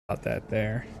Got that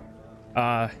there.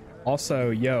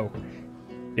 Also, yo,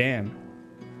 damn.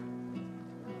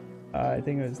 I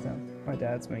think it was them. My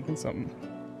dad's making something.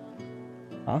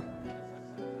 Huh?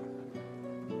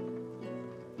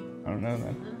 I don't know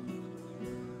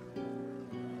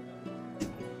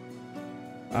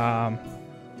then.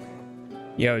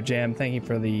 Yo, Jam, thank you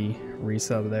for the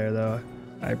resub there, though.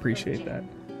 I appreciate that.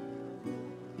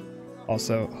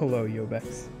 Also, hello,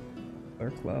 Yobex.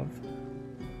 Lurk love.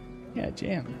 Yeah,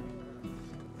 Jam.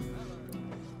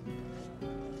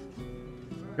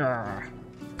 Grr.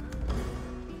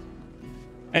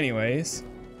 Anyways,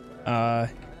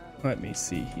 let me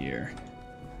see here.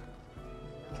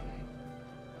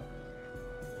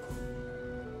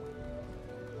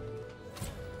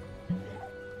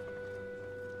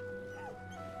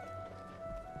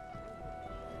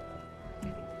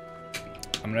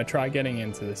 I'm gonna try getting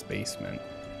into this basement.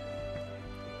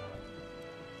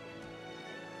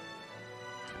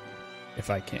 If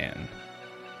I can.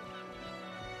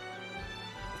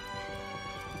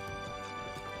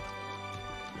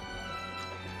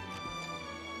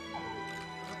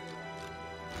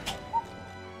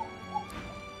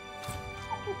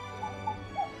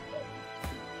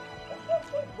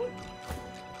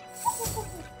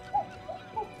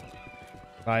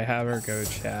 If I have her go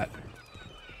chat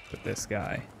with this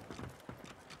guy.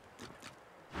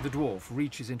 The dwarf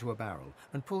reaches into a barrel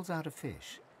and pulls out a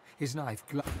fish. His knife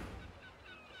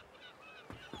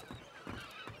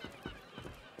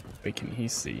Wait, can he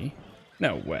see?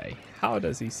 No way. How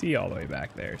does he see all the way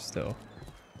back there still?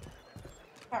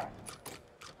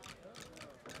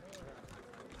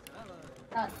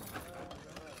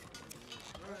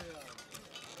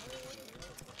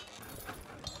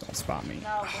 Don't spot me.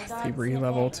 Thievery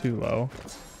level too low.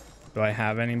 Do I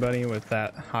have anybody with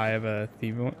that high of a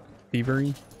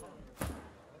thievery?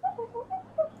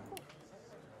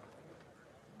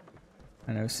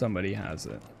 I know somebody has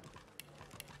it.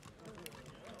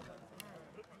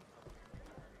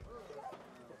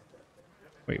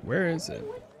 Wait, where is it?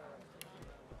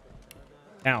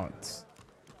 Talents.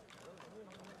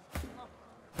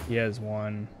 He has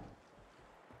one.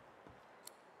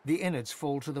 The innards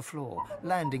fall to the floor,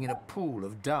 landing in a pool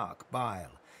of dark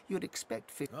bile. You'd expect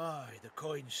fish. Aye, the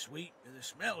coin's sweet and the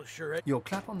smell sure ain't. Your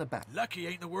clap on the back. Lucky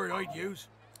ain't the word I'd use.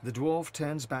 The dwarf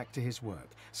turns back to his work,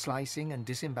 slicing and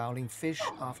disemboweling fish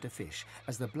after fish,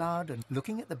 as the blood and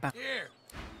looking at the back. Here.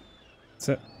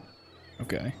 So,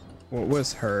 okay. What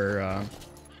was her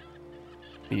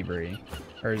thievery?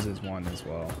 Hers is one as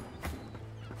well.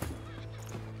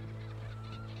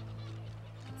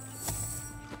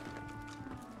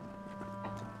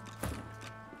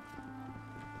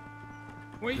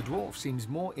 Wait. The dwarf seems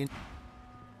more in.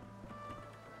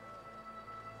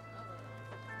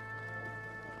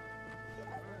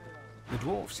 The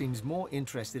dwarf seems more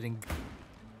interested in.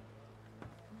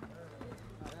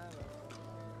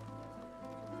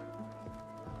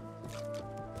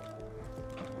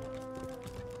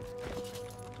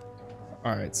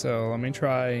 All right, so let me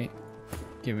try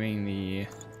giving the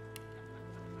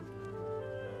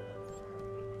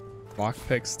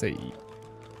lockpicks to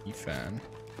Ethan.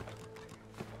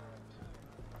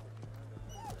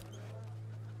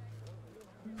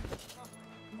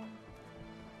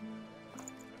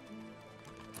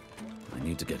 I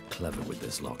need to get clever with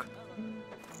this lock.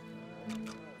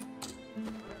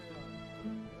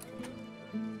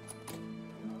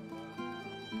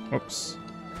 Oops.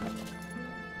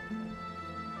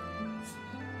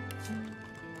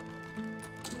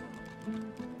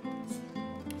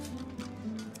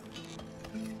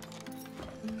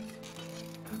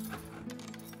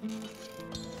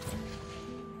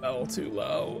 Fell too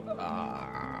low.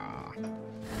 Ah.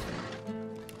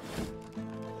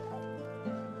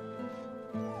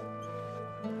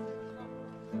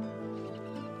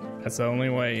 That's the only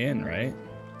way in, right?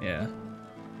 Yeah.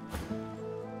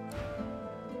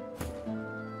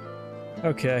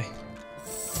 Okay.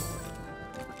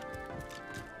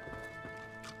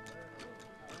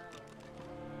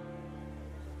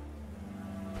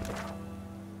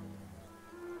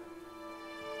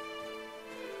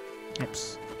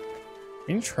 Oops.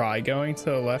 We can try going to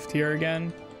the left here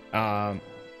again.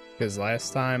 Because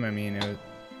last time, I mean,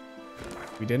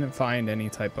 we didn't find any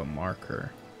type of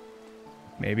marker.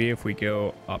 Maybe if we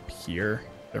go up here,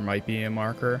 there might be a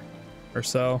marker or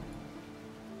so.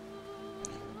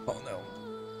 Oh no.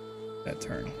 That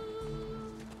turn.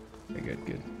 Okay, good,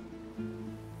 good.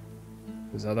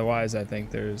 Because otherwise, I think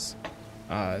there's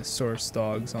source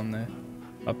dogs on the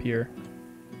up here.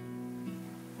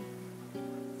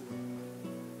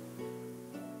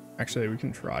 Actually, we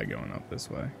can try going up this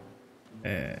way.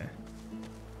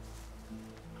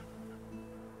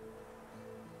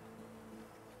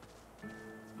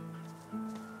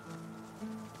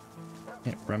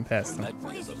 Can't run past You them.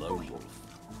 met me as a lone wolf.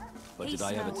 But did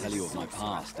I ever tell you of my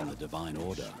past in the Divine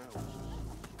Order?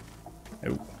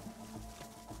 Oh.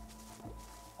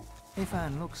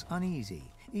 Ifan looks uneasy,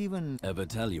 even... Ever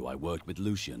tell you I worked with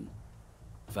Lucian?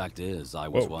 Fact is, I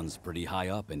was Whoa. once pretty high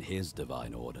up in his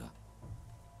Divine Order.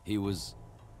 He was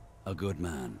a good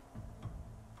man.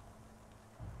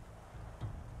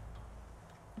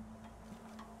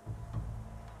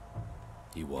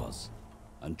 He was.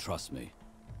 And trust me,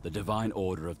 the Divine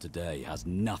Order of today has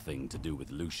nothing to do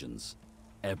with Lucian's.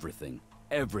 Everything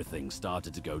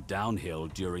started to go downhill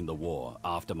during the war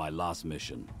after my last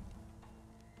mission.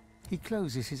 He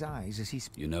closes his eyes as he...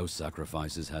 You know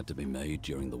sacrifices had to be made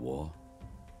during the war?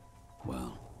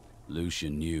 Well,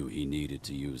 Lucian knew he needed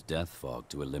to use death fog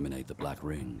to eliminate the Black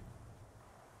Ring.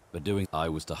 But I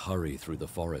was to hurry through the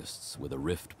forests with a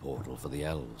rift portal for the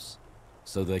elves.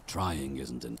 So they're trying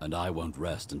isn't an... And I won't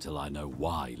rest until I know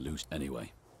why Lucian...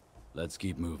 Anyway, let's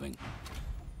keep moving.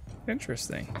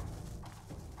 Interesting.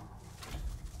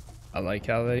 I like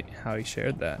how he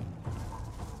shared that.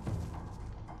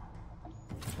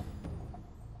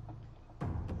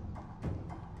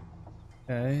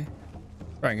 Okay.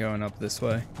 Try going up this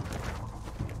way.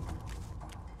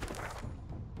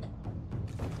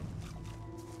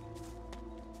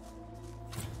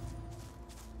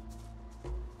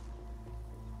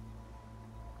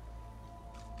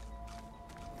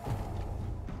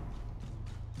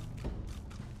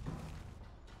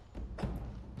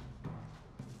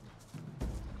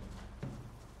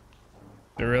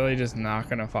 They're really just not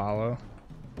gonna follow.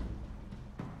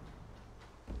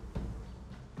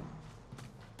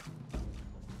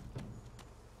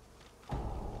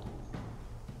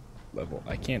 Level.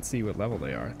 I can't see what level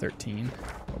they are. 13.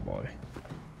 Oh boy.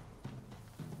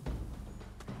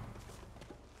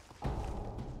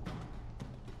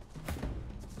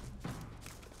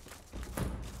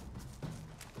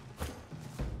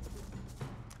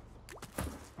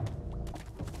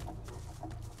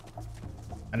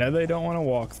 I know they don't want to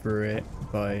walk through it,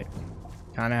 but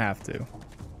kind of have to.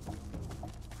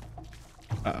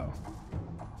 Uh-oh.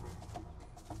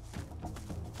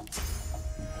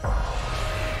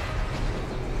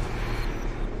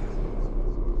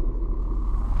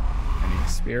 Any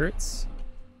spirits?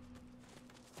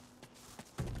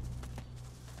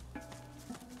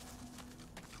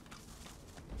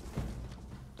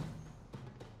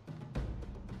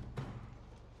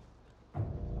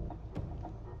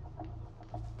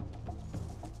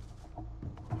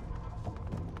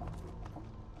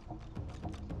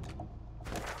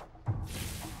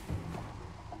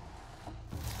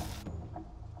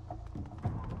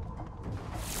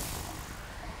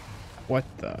 What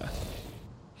the?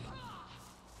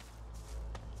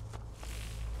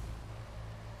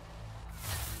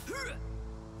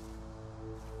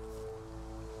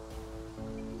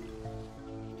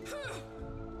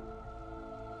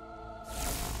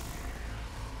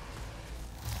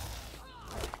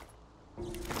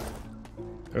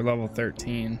 They're level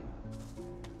 13.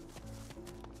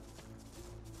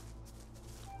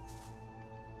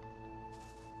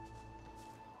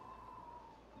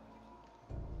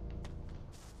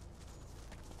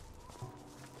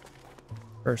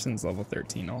 Person's level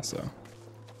 13 also.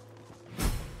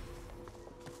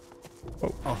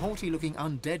 Oh. A haughty-looking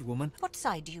undead woman. What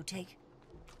side do you take?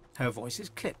 Her voice is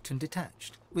clipped and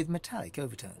detached, with metallic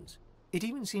overtones. It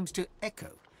even seems to echo,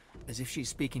 as if she's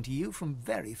speaking to you from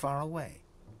very far away.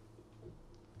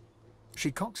 She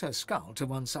cocks her skull to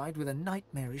one side with a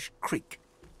nightmarish creak.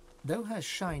 Though her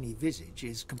shiny visage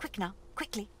is... Quick now,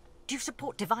 quickly. Do you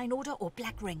support Divine Order or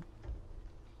Black Ring?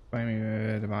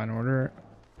 Claiming Divine Order.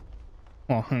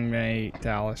 Long may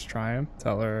Dallas triumph.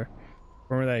 Tell her,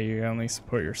 remember that you only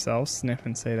support yourself. Sniff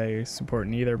and say that you support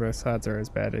neither. Both sides are as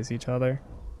bad as each other.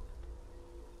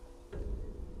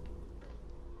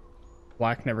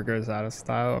 Black never goes out of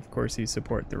style. Of course you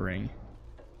support the ring.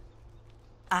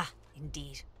 Ah,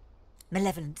 indeed.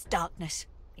 Malevolence, darkness.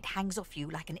 It hangs off you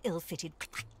like an ill-fitted...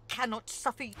 I cannot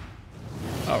suffer you.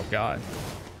 Oh, God.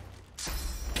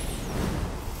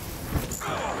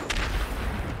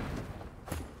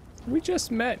 We just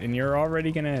met and you're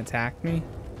already gonna attack me?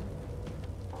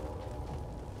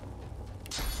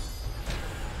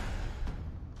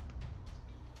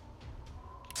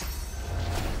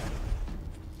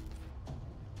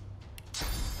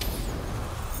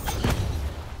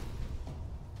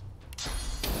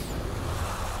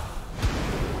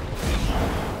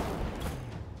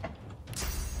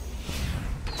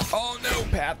 Oh no,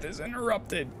 path is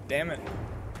interrupted. Damn it.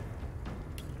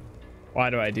 Why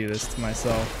do I do this to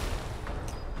myself?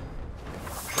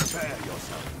 Prepare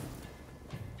yourself.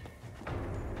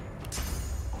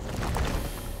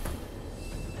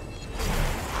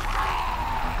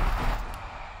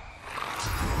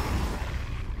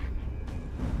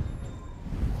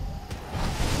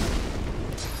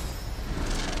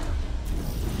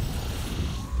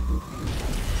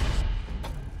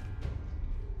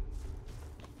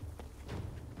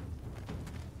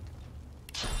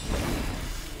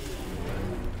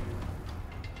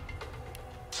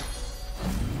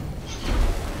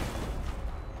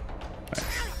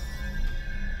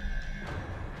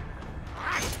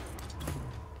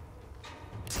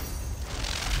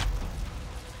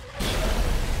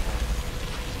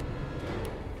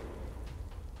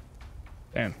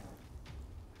 Damn.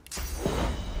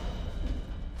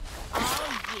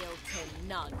 I'll yield to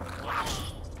none.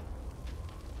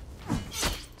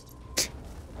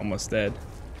 Almost dead.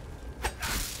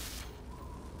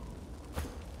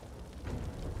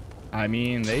 I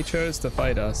mean, they chose to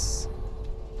fight us.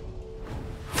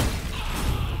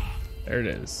 There it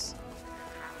is.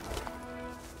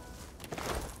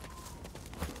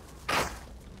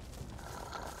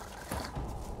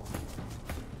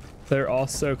 They're all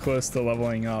so close to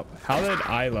leveling up. How did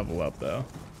I level up though?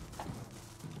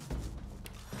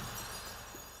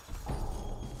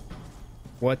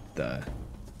 What the?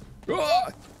 Ah!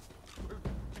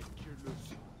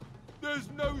 Ridiculous. There's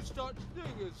no such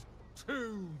thing as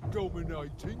too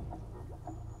dominating.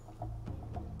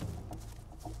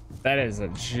 That is a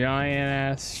giant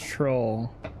ass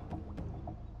troll.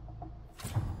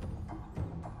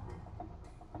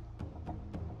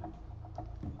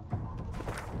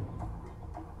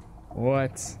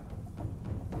 What?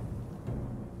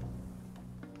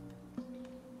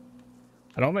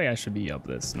 I don't think I should be up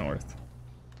this north.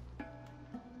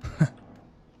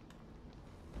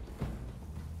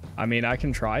 I mean, I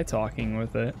can try talking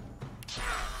with it.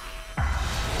 That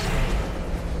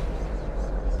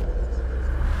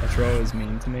troll is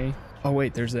mean to me. Oh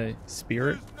wait, there's a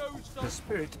spirit. The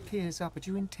spirit peers up at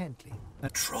you intently.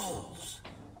 Trolls.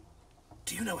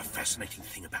 Do you know a fascinating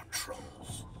thing about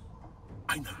trolls?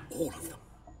 I know all of them.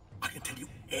 I can tell you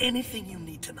anything you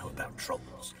need to know about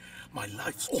trolls. My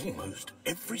life's almost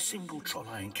every single troll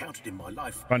I encountered in my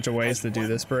life. Bunch of ways to do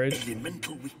this bridge.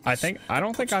 I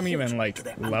don't think I'm even like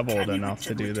leveled enough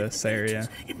to do this area.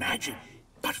 Imagine.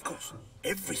 But of course,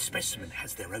 every specimen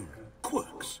has their own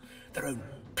quirks, their own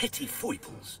petty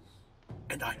foibles.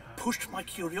 And I pushed my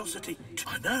curiosity to...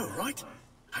 I know, right?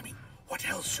 I mean, what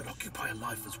else should occupy a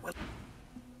life as well?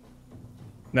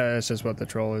 No, that's just what the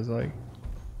troll is like.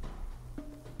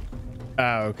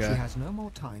 Oh, okay. She has no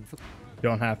more time for... You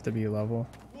don't have to be level.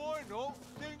 Why not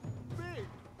think big?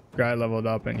 Guy leveled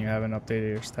up and you haven't updated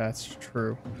your stats.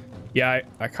 True. Yeah,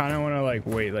 I kind of want to like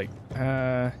wait, like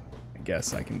I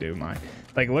guess I can do mine.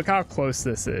 Like, look how close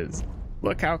this is.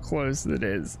 Look how close it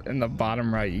is in the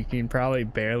bottom right. You can probably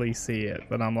barely see it,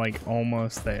 but I'm like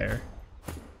almost there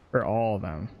for all of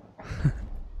them.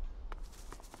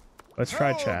 Let's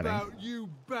try chatting. How about you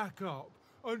back up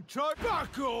and try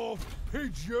back off,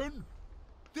 pigeon?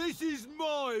 This is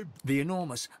my... The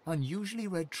enormous, unusually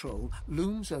red troll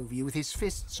looms over you with his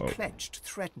fists clenched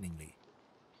threateningly.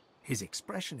 His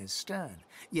expression is stern,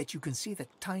 yet you can see the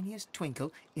tiniest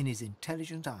twinkle in his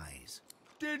intelligent eyes.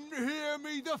 Didn't hear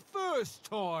me the first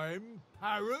time,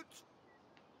 parrot.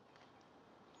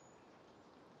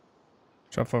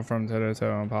 Shuffle from toe to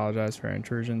toe and apologize for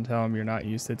intrusion. Tell him you're not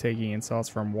used to taking insults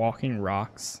from walking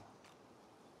rocks.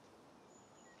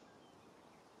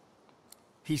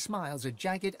 He smiles a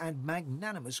jagged and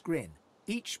magnanimous grin.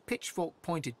 Each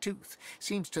pitchfork-pointed tooth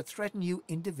seems to threaten you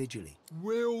individually.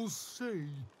 We'll see.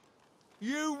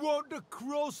 You want to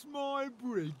cross my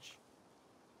bridge?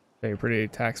 A pretty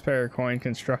taxpayer coin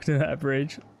constructed that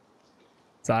bridge.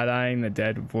 Side-eyeing the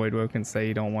dead Voidwoke and say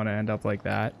you don't want to end up like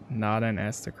that. Not an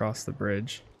S to cross the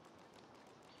bridge.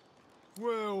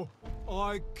 Well,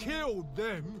 I killed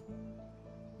them.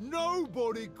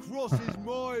 Nobody crosses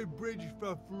my bridge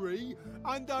for free,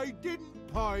 and they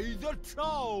didn't pay the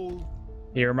toll.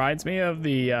 He reminds me of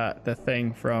the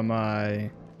thing from Mind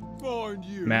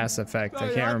you, Mass Effect. I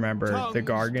they can't had remember. tons The to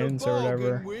Gargans or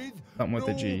whatever. bargain with, Something with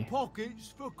a nor G.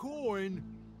 Pockets for coin,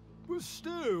 but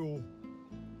still,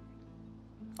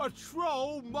 a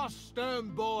troll must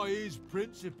stand by his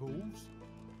principles.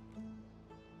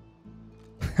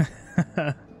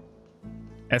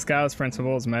 Escal's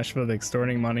principles mesh with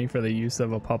extorting money for the use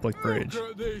of a public bridge.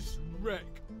 Look at this wreck.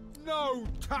 No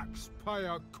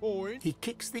taxpayer coin. He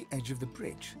kicks the edge of the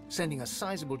bridge, sending a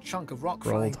sizable chunk of rock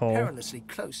Rolled flying hole. perilously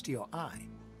close to your eye.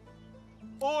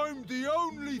 I'm the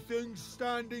only thing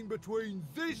standing between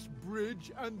this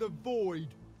bridge and the void.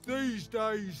 These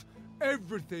days,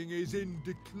 everything is in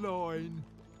decline.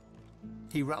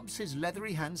 He rubs his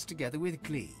leathery hands together with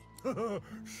glee.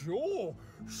 Sure.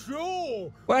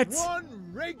 What?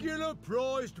 One regular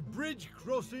priced bridge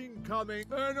crossing coming,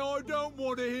 and I don't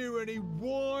want to hear any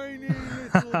whiny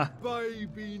little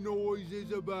baby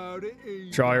noises about it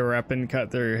either. Draw your weapon,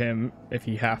 cut through him if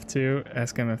you have to.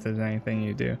 Ask him if there's anything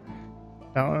you do.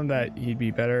 Tell him that he'd be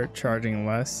better charging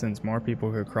less since more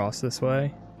people could cross this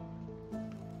way.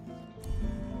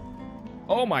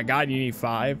 Oh my god, you need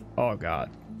 5? Oh god.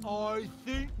 I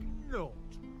think not.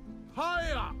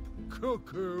 Pay up,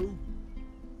 cuckoo.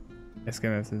 Ask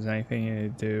him if there's anything you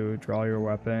need to do. Draw your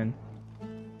weapon.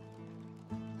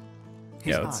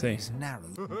 His Yeah, let's see. eyes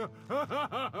narrow.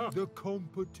 The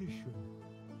competition.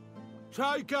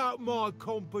 Take out my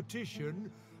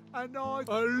competition, and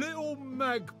a little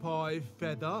magpie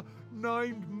feather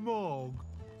named Mog.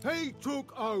 He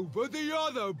took over the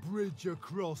other bridge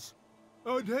across,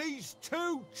 and he's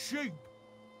too cheap.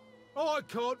 I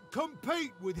can't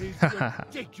compete with his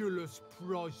ridiculous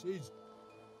prices.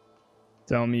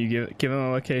 Tell me, you give him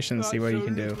a location and see what you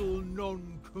can That's a do. little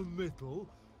non-committal,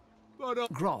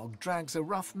 but Grog drags a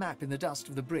rough map in the dust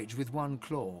of the bridge with one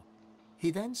claw. He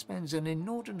then spends an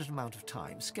inordinate amount of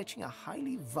time sketching a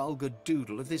highly vulgar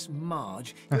doodle of this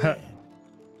Marge.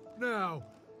 now,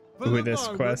 for With the this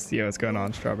moment, quest, yeah, what's going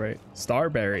on? Strawberry,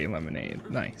 Starberry lemonade,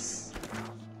 nice.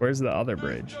 Where's the other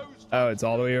bridge? Oh, it's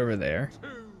all the way over there.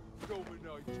 too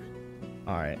dominating.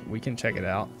 All right, we can check it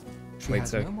out. She Wait a has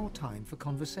sec. no more time for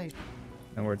conversation.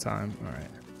 No more time. All right.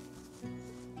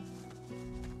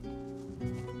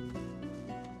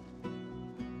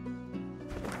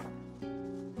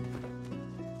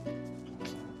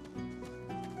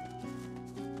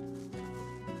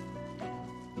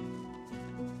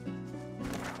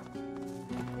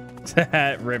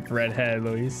 Rip redhead,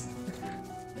 Luis.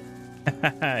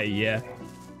 Yeah,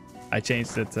 I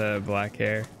changed it to black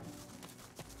hair.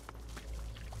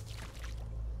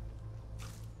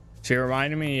 She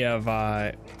reminded me of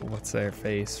what's their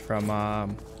face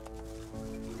from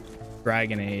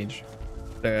Dragon Age,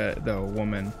 the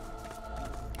woman.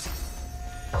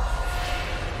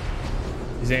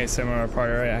 Using a similar part,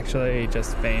 right? Actually,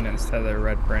 just Fane instead of the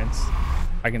Red Prince.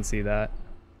 I can see that.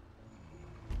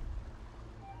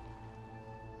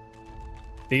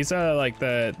 These are like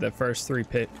the first three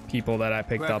people that I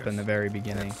picked up in the very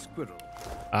beginning.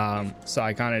 So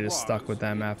I kind of just stuck with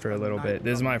them after a little bit.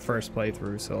 This is my first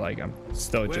playthrough, so like I'm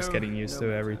still just getting used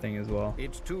to everything as well.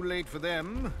 It's too late for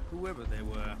them, whoever they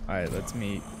were. All right, let's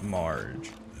meet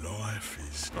Marge. Life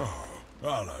is... Oh,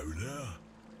 hello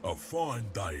there. A fine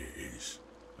day it is.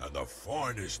 And the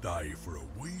finest day for a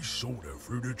wee saunter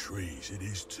through the trees it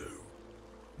is too.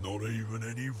 Not even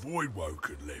any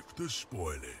void-woken left to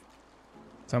spoil it.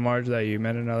 So Marge, that you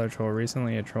met another troll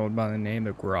recently, a troll by the name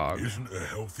of Grog. Isn't a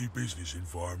healthy business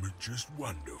environment just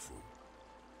wonderful?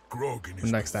 Grog and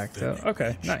his Next act, pathetic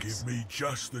okay, bitch nice. give me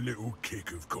just the little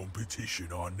kick of competition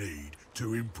I need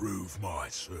to improve my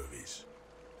service.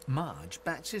 Marge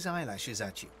bats his eyelashes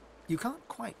at you. You can't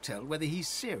quite tell whether he's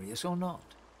serious or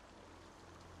not.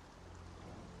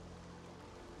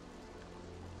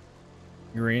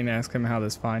 Green, ask him how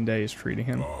this fine day is treating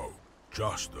him. Oh,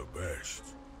 just the best.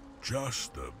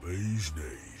 Just the bee's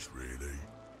knees, really.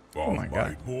 Oh my I've God.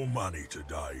 made more money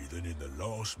today than in the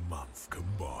last month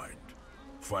combined,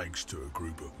 thanks to a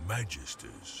group of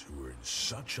magisters who were in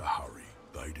such a hurry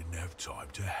they didn't have time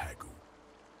to haggle.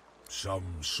 Some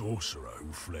sorcerer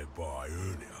who fled by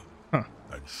earlier,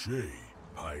 and she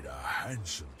paid a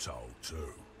handsome toll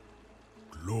too.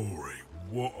 Glory,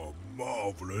 what a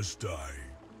marvellous day.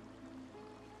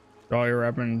 Draw your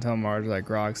weapon and tell Marge that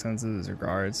Grog sends his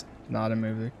regards. Not a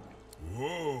movie.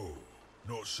 Whoa,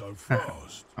 not so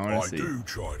fast. I wanna see. do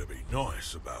try to be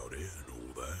nice about it and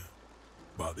all that.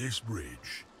 But this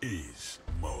bridge is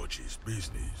Marge's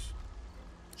business.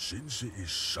 Since it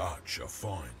is such a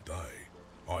fine day,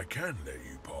 I can let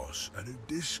you pass at a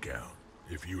discount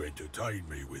if you entertain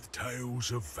me with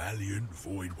tales of valiant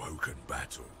void-woken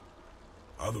battle.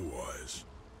 Otherwise,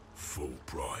 full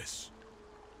price.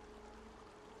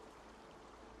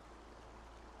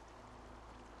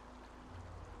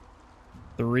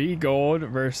 3 gold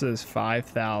versus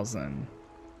 5,000.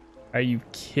 Are you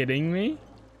kidding me?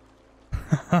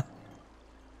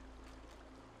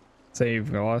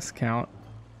 Save lost count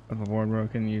of a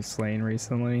void-woken you've slain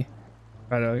recently.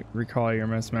 Try to recall your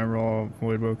most memorable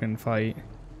void-woken fight.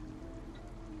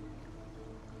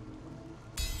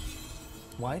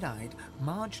 Wide-eyed,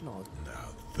 Marge nods. Now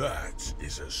that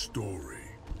is a story.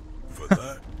 For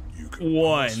that, you can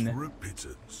pass One. for a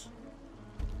pittance.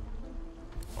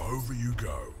 Over you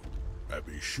go, and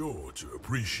be sure to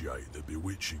appreciate the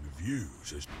bewitching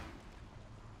views as...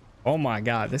 Oh my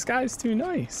god, this guy's too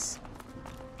nice.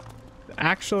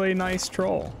 Actually nice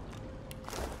troll.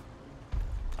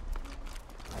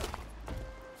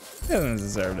 He doesn't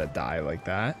deserve to die like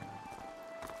that.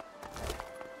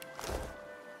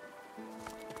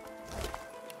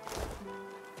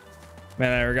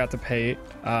 Man, I never got to pay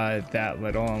that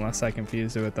little unless I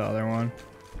confused it with the other one.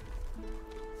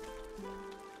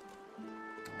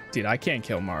 Dude, I can't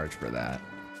kill Marge for that.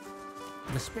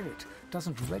 The spirit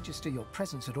doesn't register your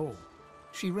presence at all.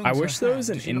 She rings I wish her there was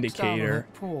hand an as she looks down on indicator her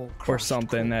poor, or crushed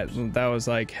something corpse. that was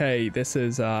like, hey, this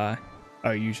is oh,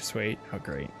 you just wait. Oh,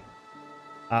 great.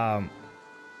 I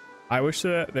I wish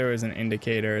that there was an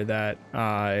indicator that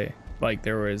like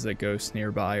there was a ghost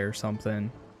nearby or something,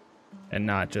 and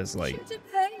not just like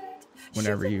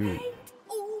whenever you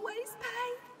always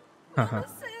pay. Haha.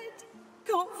 Said,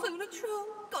 can't fool a troll.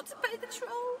 Got to pay the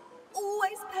troll.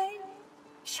 Always pay.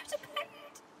 Should have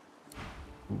paid.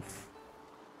 Oof.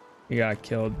 You got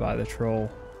killed by the troll.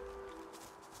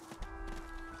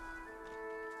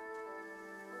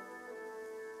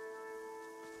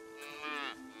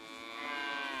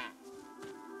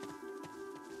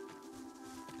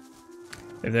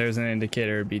 If there's an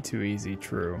indicator, it'd be too easy.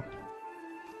 True.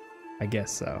 I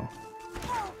guess so.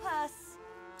 Help us.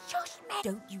 Shush me.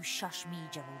 Don't you shush me,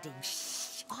 Geraldine.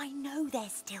 Shh. I know they're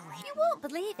still here. You won't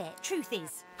believe it. Truth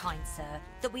is, kind sir,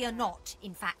 that we are not,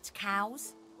 in fact,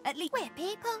 cows. At least We're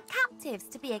people, captives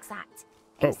to be exact.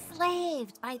 Oh.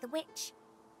 Enslaved by the witch.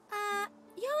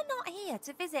 You're not here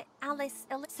to visit Alice.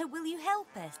 So will you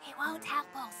help us? He won't help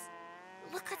us.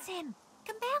 Look at him.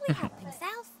 Can barely help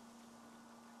himself.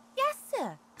 Yes,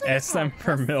 sir. Ask them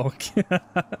for milk.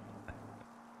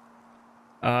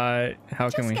 How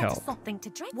can we help? Something to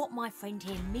drink. What my friend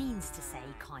here means to say,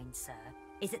 kind sir,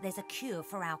 is that there's a cure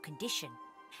for our condition.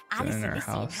 Alice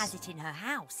Elysian has it in her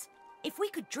house. If we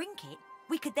could drink it,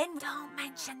 we could then... Don't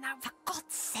mention that. For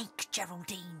God's sake,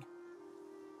 Geraldine.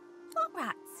 What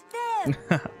rats?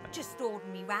 They're just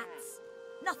ordinary rats.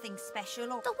 Nothing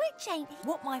special or... The witch ain't here.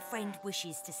 What my friend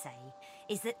wishes to say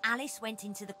is that Alice went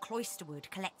into the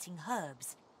cloisterwood collecting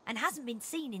herbs and hasn't been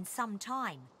seen in some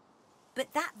time.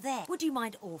 But that there, would you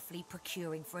mind awfully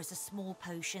procuring for us a small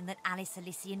potion that Alice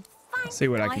Elysian... I'll see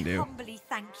what I can do. I humbly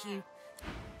thank you.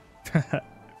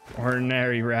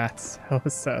 Ordinary rats. Hell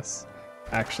sus.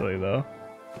 Actually, though.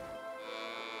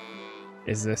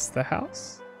 Is this the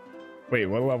house? Wait,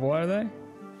 what level are they?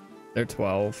 They're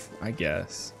 12, I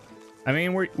guess. I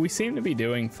mean, we seem to be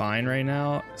doing fine right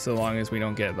now, so long as we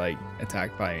don't get, like,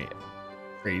 attacked by a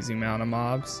crazy amount of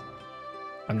mobs.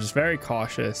 I'm just very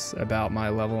cautious about my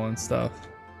level and stuff.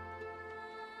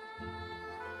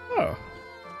 Oh.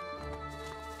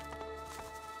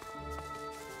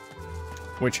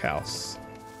 Which house?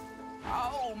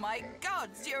 Oh my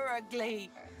gods, you're ugly.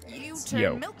 You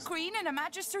turn milk green and a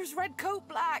magister's red coat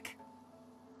black.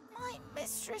 My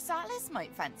mistress Alice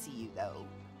might fancy you, though.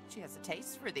 She has a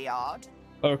taste for the odd.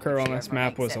 Ochre on this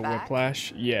map was a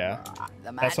whiplash. Yeah.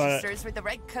 That's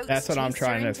what I'm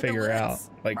trying to figure out,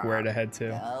 like where to head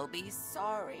to. I'll be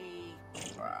sorry.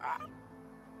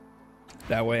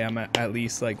 That way I'm at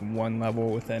least like one level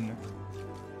within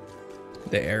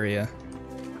the area.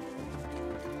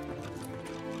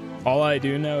 All I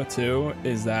do know too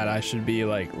is that I should be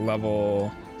like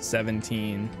level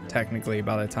 17 technically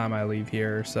by the time I leave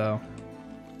here or so.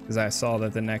 Because I saw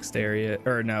that the next area,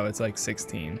 or no, it's like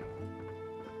 16.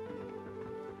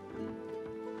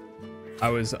 I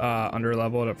was under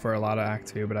leveled for a lot of Act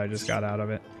 2, but I just got out of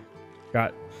it.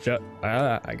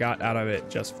 I got out of it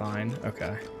just fine.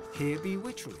 Okay. Here be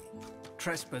witchery.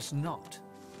 Trespass not.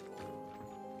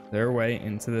 Their way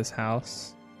into this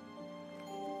house.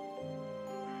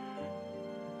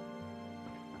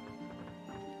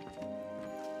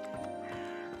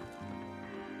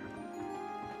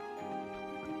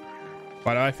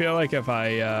 Why do I feel like if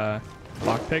I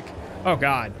lockpick? Oh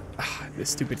god, the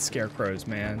stupid scarecrows,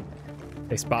 man.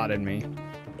 They spotted me.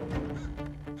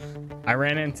 I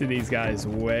ran into these guys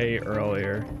way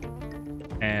earlier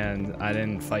and I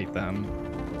didn't fight them.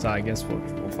 So I guess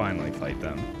we'll finally fight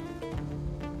them.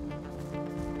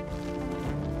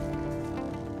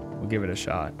 We'll give it a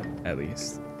shot, at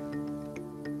least.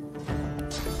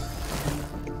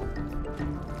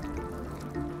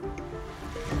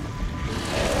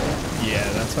 Yeah,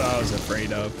 that's what I was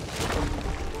afraid of.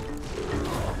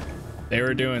 They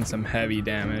were doing some heavy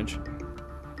damage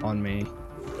on me.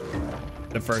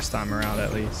 The first time around,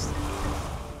 at least.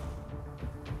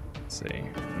 Let's see.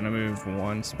 I'm gonna move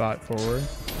one spot forward.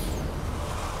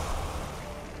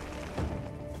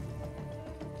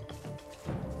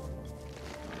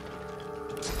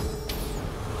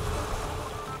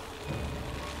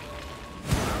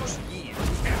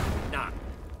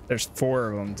 There's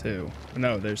 4 of them too.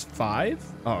 No, there's 5?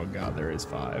 Oh god, there is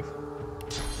 5.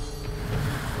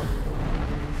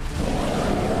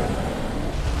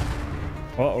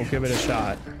 Well, we'll give it a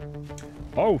shot.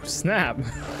 Oh, snap.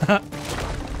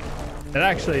 It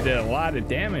actually did a lot of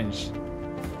damage.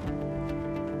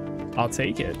 I'll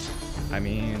take it. I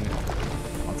mean,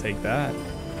 I'll take that.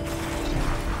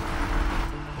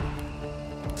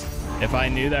 If I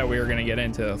knew that we were going to get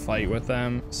into a fight with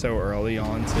them so early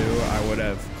on too, I would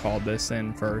have called this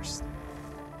in first.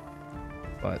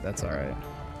 But that's all right.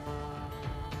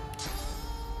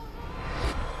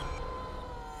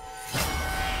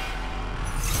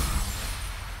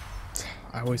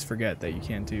 always forget that you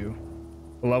can't do.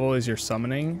 What level is your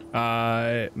summoning?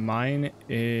 Mine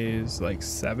is like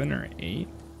 7 or 8,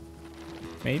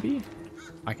 maybe.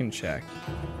 I can check.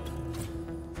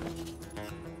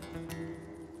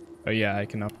 Oh yeah, I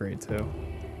can upgrade too.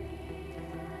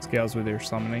 Scales with your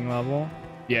summoning level.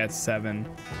 Yeah, it's 7.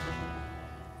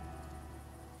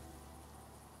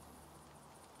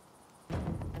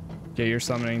 Get your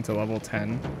summoning to level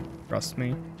 10. Trust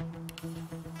me.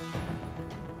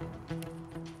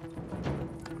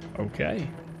 Okay.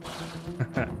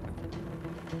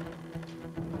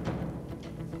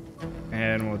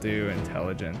 And we'll do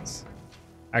intelligence.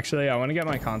 Actually, I want to get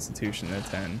my constitution to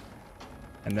 10.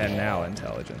 And then now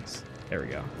intelligence. There we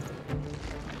go.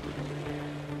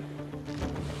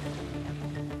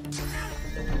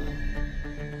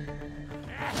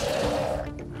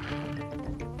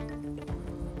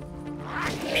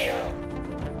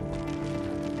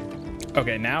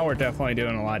 Okay, now we're definitely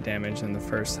doing a lot of damage than the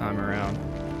first time around.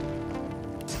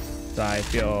 So I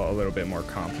feel a little bit more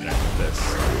confident with this.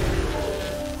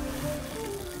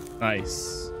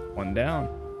 Nice. 1 down.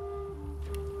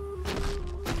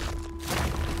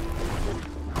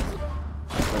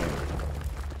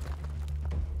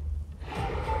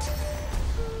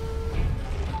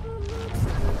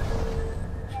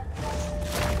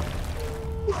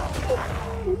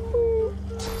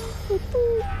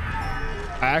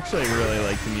 I actually really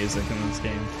like the music in this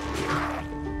game.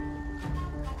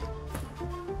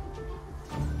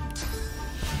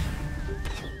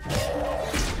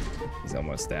 He's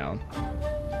almost down.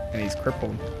 And he's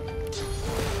crippled.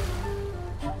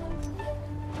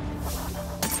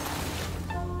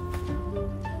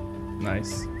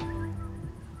 Nice.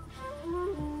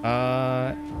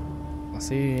 Let's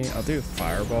see. I'll do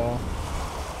fireball.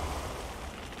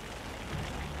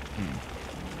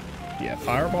 Yeah,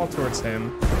 fireball towards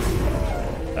him.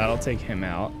 That'll take him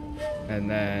out. And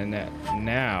then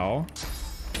now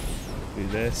do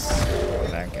this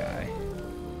on that guy.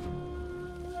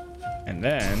 And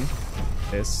then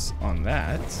this on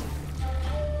that.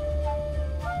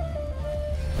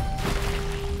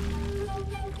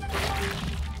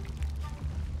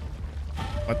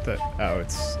 What the? Oh,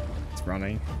 it's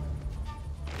running.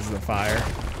 This is the fire.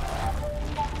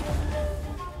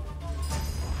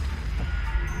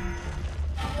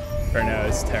 Or no,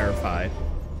 it's terrified.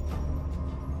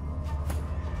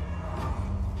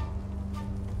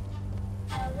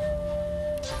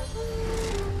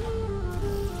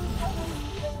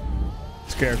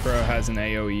 Scarecrow has an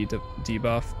AoE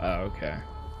debuff. Oh, okay.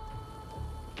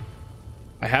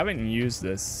 I haven't used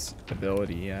this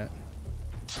ability yet.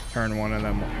 Turn one of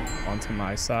them onto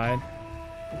my side.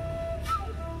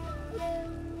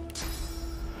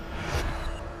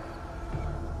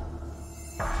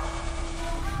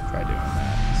 Try doing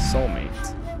that.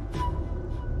 Soulmate.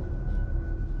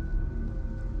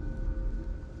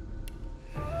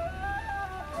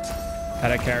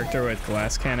 Had a character with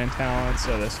glass cannon talent,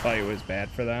 so this fight was bad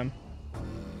for them.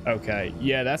 Okay,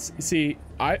 yeah, that's, see,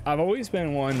 I've always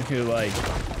been one who, like,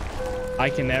 I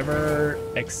can never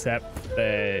accept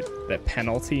the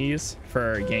penalties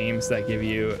for games that give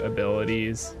you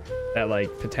abilities that, like,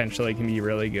 potentially can be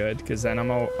really good, because then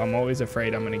I'm always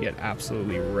afraid I'm gonna get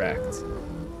absolutely wrecked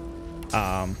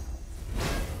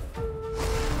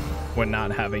when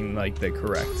not having, like, the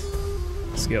correct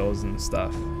skills and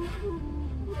stuff.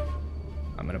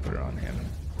 I'm gonna put it on him.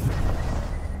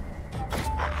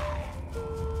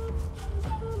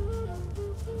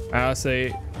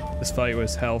 Honestly, this fight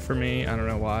was hell for me. I don't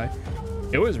know why.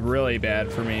 It was really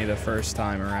bad for me the first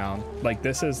time around. Like,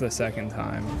 this is the second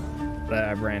time that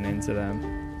I ran into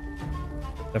them.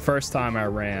 The first time I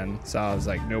ran, so I was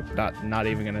like, nope, not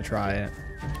even gonna try it.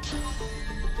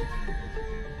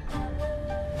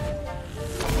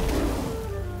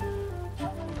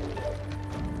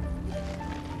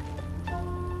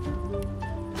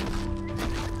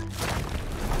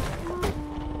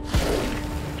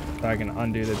 I can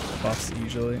undo the buffs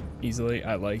easily.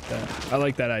 I like that. I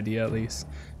like that idea at least.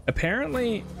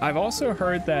 Apparently, I've also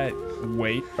heard that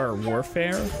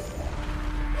warfare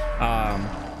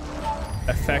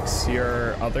affects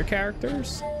your other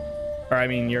characters, or I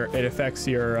mean, it affects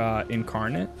your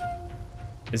incarnate.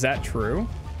 Is that true?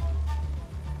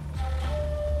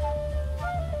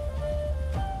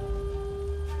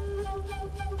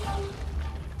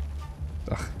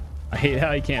 Ugh. I hate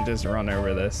how I can't just run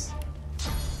over this.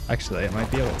 Actually, I might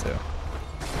be able to.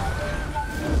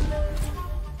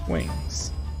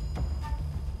 Wings.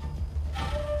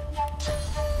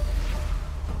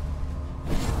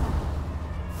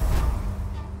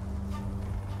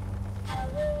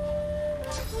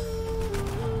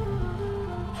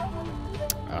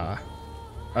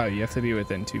 Oh, you have to be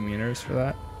within 2 meters for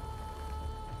that.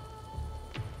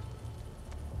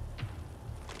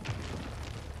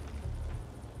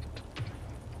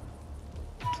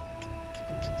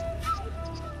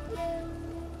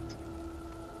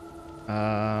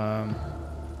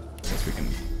 Guess we can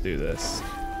do this.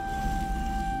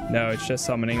 No, it's just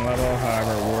summoning level.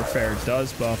 However, warfare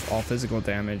does buff all physical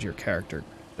damage your character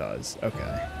does.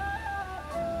 Okay.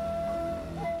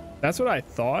 That's what I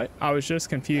thought. I was just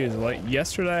confused. Like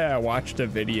yesterday I watched a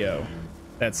video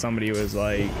that somebody was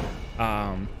like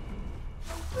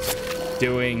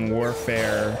doing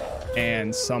warfare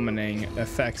and summoning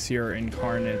affects your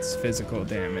incarnate's physical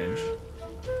damage.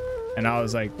 And I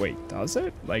was like, wait, does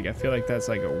it? Like, I feel like that's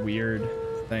like a weird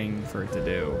thing for it to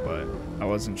do, but I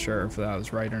wasn't sure if that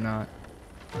was right or not.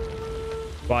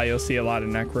 Why you'll see a lot of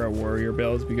Necro warrior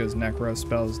builds because Necro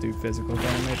spells do physical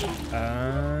damage.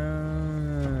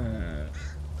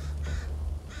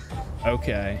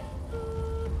 Okay.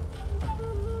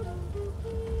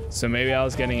 So maybe I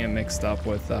was getting it mixed up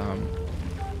with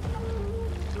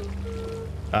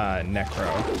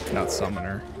Necro, not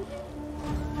Summoner.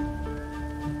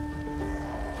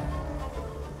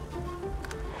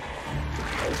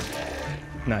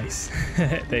 Nice.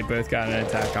 They both got an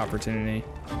attack opportunity.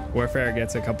 Warfare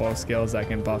gets a couple of skills that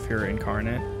can buff your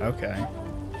incarnate. Okay.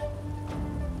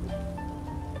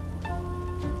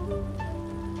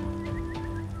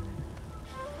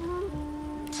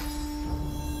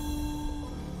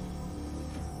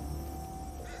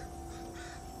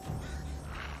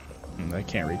 I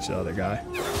can't reach the other guy.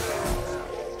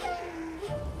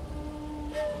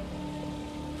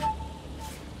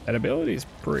 That ability is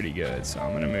pretty good, so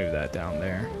I'm gonna move that down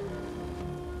there.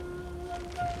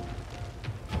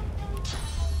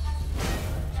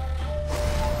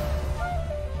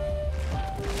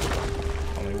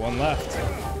 Only one left.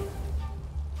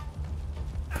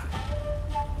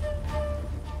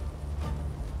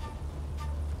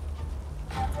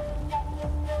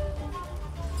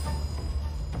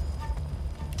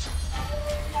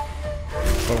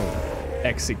 Boom.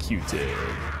 Executed.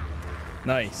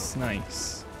 Nice,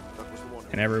 nice.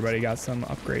 And everybody got some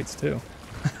upgrades too.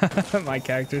 My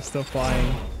character's still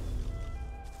flying.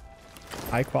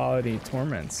 High quality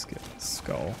torment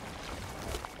skull.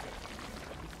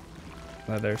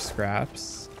 Leather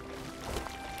scraps.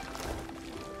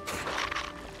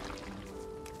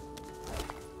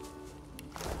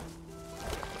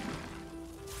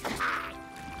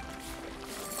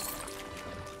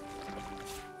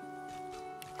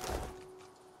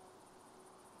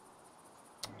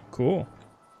 Cool.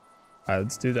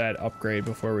 Let's do that upgrade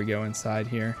before we go inside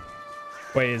here.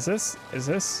 Wait, is this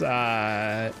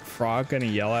frog gonna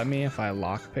yell at me if I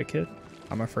lockpick it?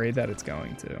 I'm afraid that it's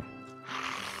going to.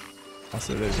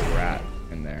 Also, there's a rat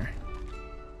in there.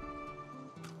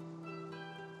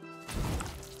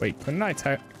 Wait, couldn't I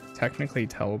technically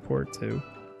teleport too?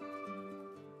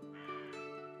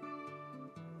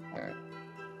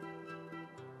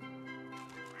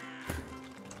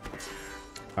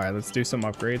 All right, let's do some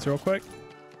upgrades real quick.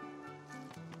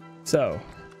 So,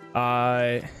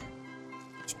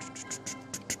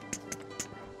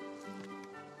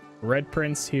 Red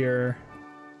Prince here.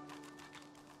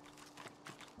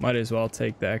 Might as well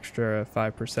take the extra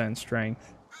 5%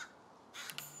 strength.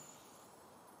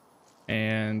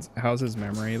 And how's his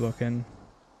memory looking?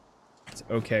 It's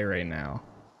okay right now.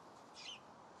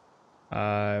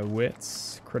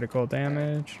 Wits, critical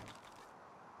damage.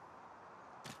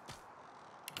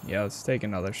 Yeah, let's take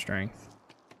another strength.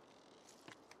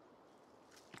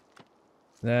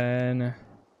 Then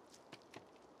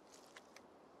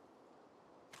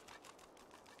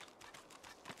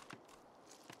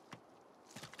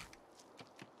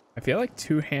I feel like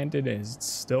two-handed is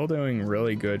still doing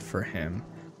really good for him.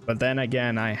 But then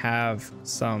again, I have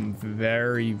some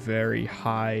very, very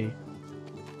high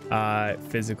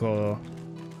physical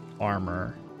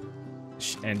armor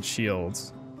and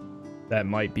shields that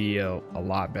might be a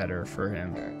lot better for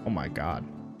him. Oh my god.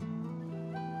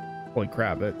 Holy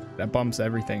crap, that bumps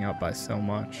everything up by so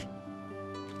much.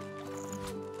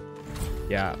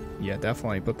 Yeah,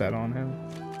 definitely put that on him.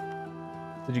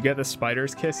 Did you get the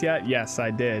spider's kiss yet? Yes,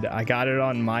 I did. I got it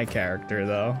on my character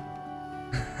though.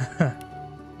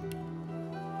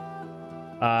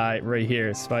 Right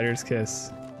here, spider's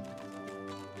kiss.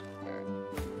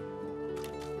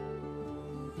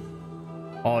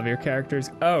 All of your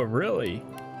characters? Oh, really?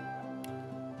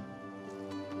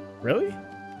 Really?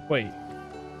 Wait.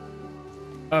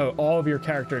 Oh, all of your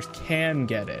characters can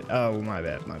get it. Oh, my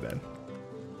bad, my bad.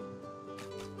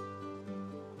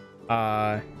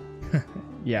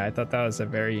 Yeah, I thought that was a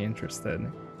very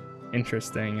interesting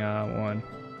one.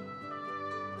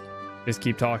 Just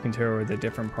keep talking to her with a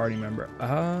different party member.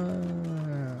 Ah.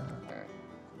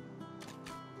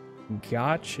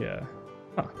 Gotcha.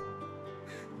 Huh.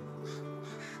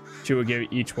 She would give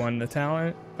each one the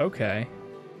talent? Okay.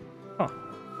 Huh.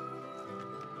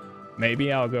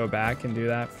 Maybe I'll go back and do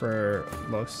that for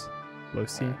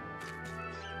Losi.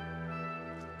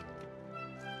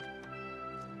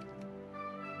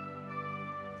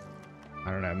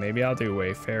 I don't know. Maybe I'll do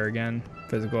Wayfair again.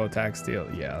 Physical attack steal.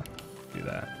 Yeah, do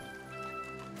that.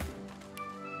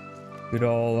 Good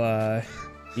old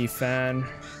Ethan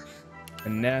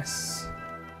and Ness.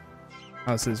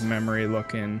 How's his memory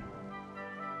looking?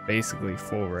 Basically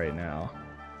full right now.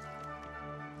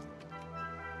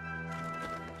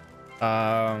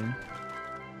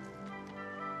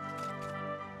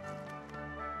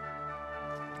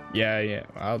 Yeah,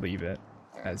 I'll leave it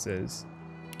as is.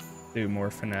 Do more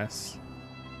finesse.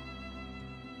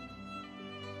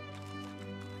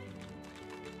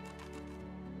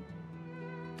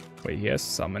 Wait, he has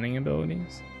summoning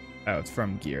abilities? Oh, it's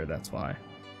from gear, that's why.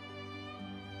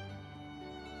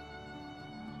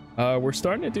 We're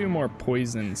starting to do more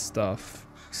poison stuff,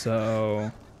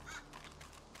 so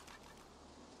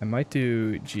I might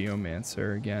do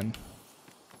Geomancer again.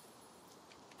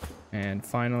 And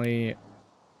finally,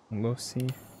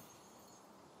 Losi.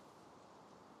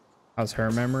 How's her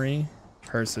memory?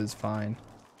 Hers is fine.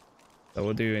 So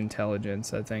we'll do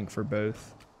intelligence, I think, for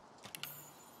both.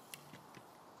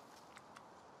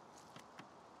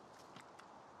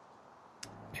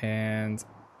 And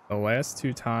the last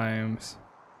 2 times,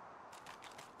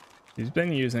 he's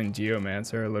been using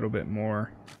Geomancer a little bit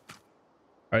more.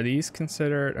 Are these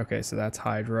considered? Okay, so that's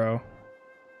Hydro.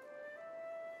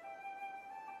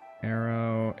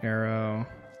 Arrow.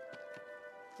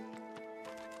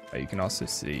 Oh, you can also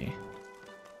see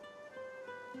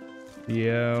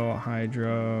Theo,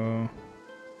 Hydro.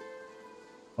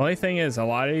 Only thing is, a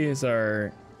lot of these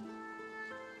are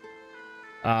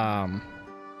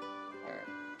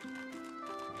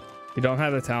you don't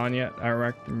have the talent yet. I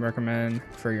recommend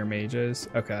for your mages.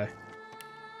 Okay.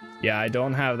 Yeah, I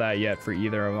don't have that yet for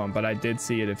either of them, but I did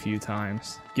see it a few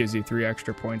times. Gives you 3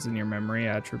 extra points in your memory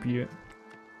attribute.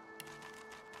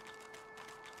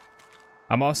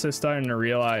 I'm also starting to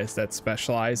realize that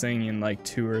specializing in like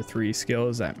 2 or 3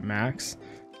 skills at max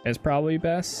is probably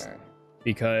best,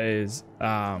 because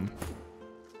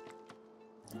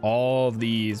all of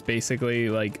these, basically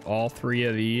like all 3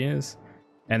 of these,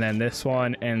 and then this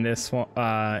one and this one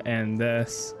and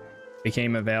this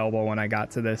became available when I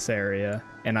got to this area,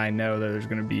 and I know that there's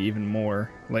going to be even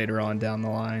more later on down the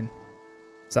line,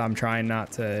 so I'm trying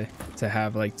not to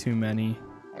have like too many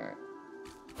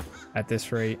at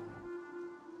this rate.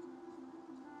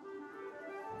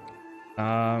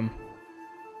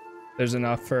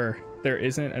 There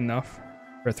isn't enough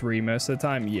for 3 most of the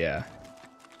time. Yeah,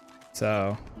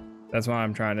 so that's why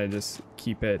I'm trying to just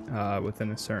keep it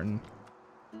within a certain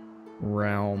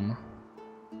realm.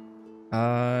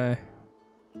 I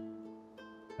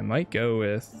might go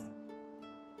with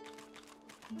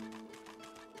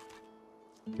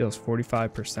deals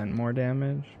 45% more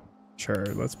damage. Sure,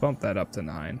 let's bump that up to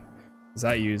 9, because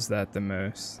I use that the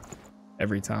most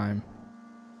every time.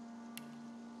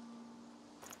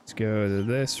 Let's go to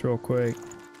this real quick,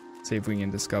 see if we can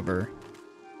discover.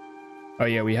 Oh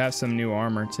yeah, we have some new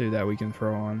armor too that we can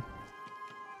throw on.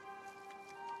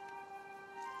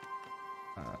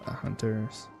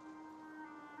 Hunters.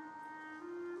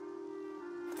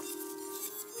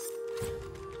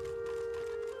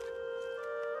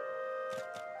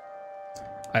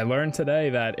 I learned today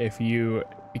that if you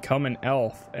become an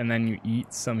elf and then you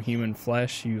eat some human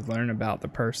flesh, you learn about the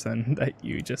person that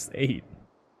you just ate.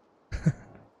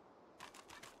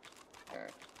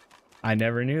 I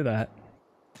never knew that.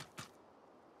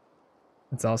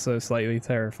 It's also slightly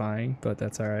terrifying, but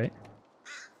that's all right.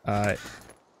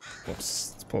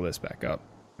 Whoops, let's pull this back up.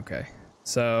 Okay,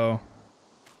 so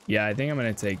yeah, I think I'm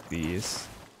gonna take these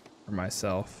for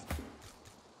myself.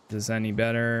 Is this any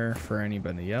better for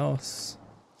anybody else?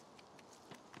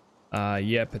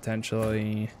 Yeah,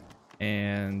 potentially.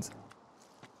 And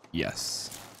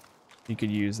yes, you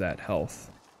could use that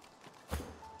health.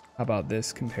 How about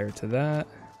this compared to that?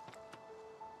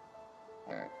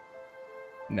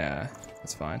 Nah,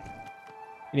 that's fine.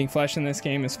 Eating flesh in this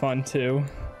game is fun too.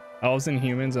 Elves and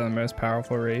humans are the most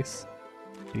powerful race.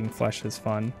 Eating flesh is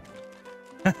fun.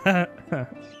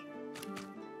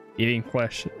 Eating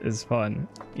flesh is fun.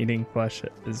 Eating flesh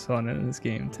is fun in this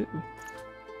game too.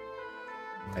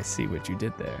 I see what you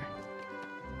did there.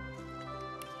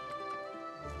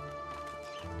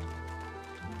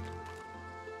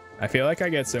 I feel like I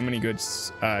get so many good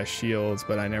shields,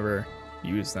 but I never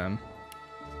use them.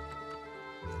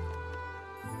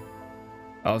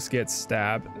 Elves get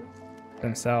stabbed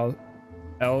themselves.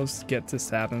 Elves get to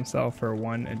stab themselves for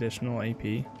 1 additional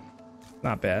AP.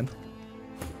 Not bad.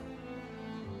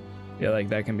 Feel like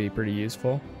that can be pretty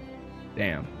useful.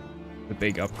 Damn, the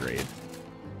big upgrade.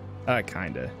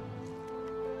 Kinda.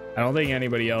 I don't think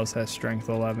anybody else has strength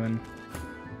 11.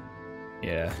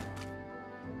 Yeah.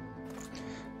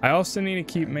 I also need to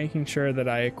keep making sure that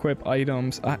I equip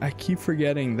items. I keep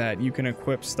forgetting that you can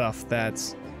equip stuff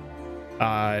that's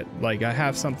like I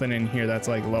have something in here that's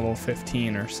like level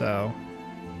 15 or so.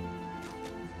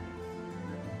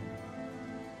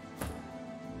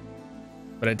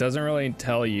 But it doesn't really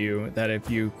tell you that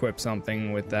if you equip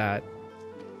something with that,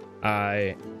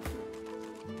 that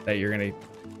you're gonna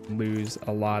lose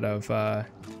a lot of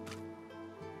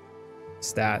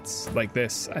stats. Like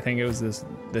this, I think it was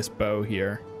this bow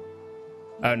here.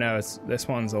 Oh no, this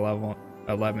one's a level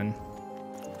 11.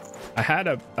 I had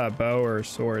a bow or a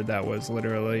sword that was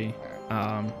literally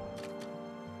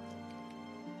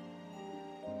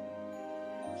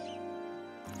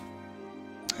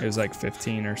it was like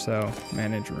 15 or so.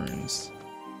 Manage runes.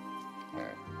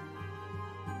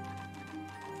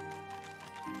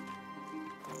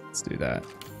 Let's do that.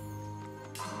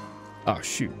 Oh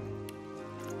shoot.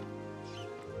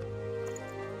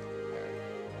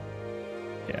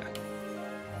 Yeah.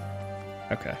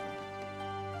 Okay.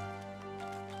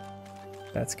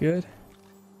 That's good.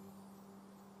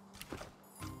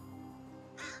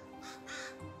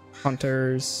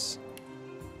 Hunters.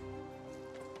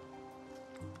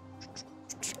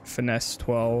 Finesse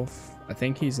 12. I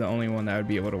think he's the only one that would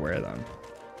be able to wear them.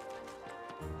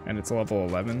 And it's level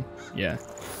 11. Yeah.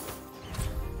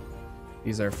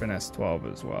 These are finesse 12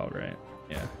 as well, right?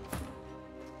 Yeah.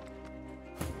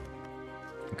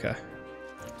 Okay.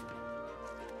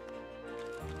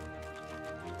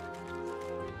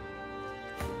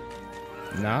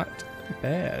 Not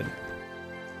bad.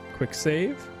 Quick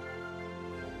save.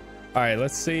 All right,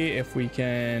 let's see if we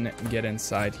can get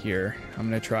inside here. I'm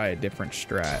gonna try a different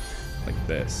strat like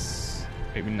this.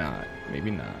 Maybe not, maybe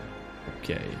not.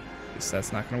 Okay, guess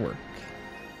that's not gonna work.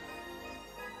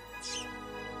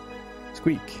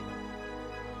 Squeak.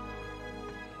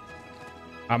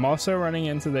 I'm also running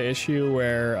into the issue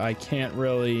where I can't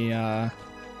really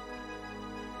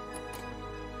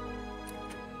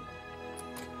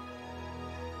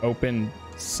open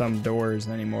some doors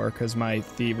anymore because my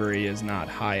thievery is not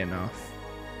high enough.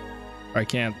 Or I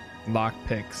can't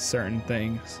lockpick certain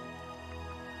things.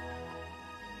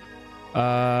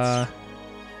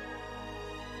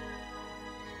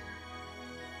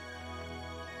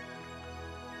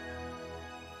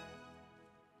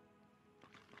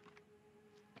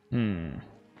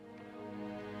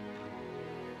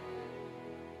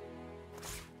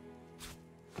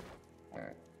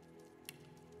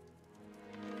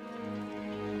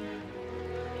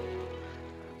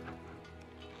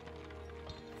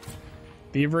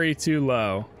 Thievery too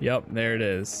low. Yep, there it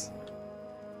is.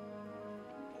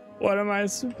 What am I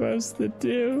supposed to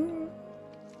do?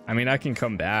 I mean, I can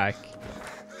come back.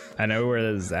 I know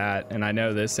where this is at, and I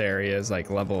know this area is like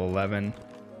level 11.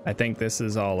 I think this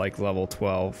is all like level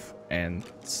 12 and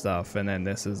stuff, and then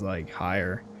this is like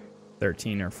higher,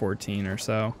 13 or 14 or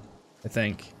so, I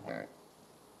think.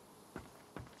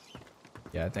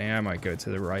 Yeah, I think I might go to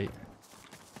the right.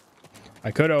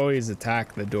 I could always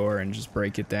attack the door and just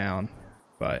break it down,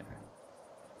 but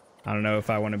I don't know if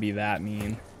I want to be that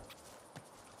mean.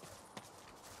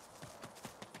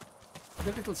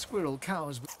 The little squirrel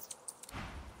cowers.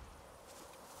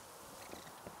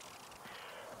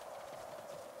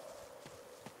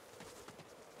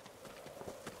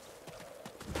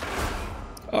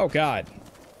 Oh God.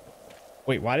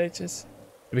 Wait, why did it just...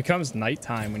 It becomes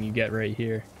nighttime when you get right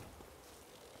here.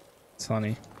 It's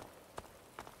funny.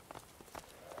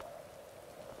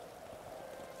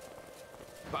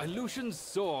 By Lucian's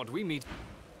sword, we meet.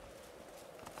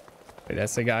 Wait,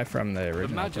 that's the guy from the original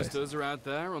The Magisters place. are out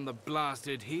there on the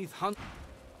blasted heath hunt.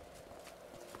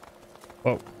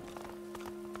 Whoa.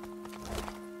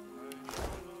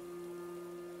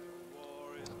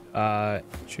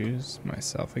 Choose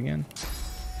myself again.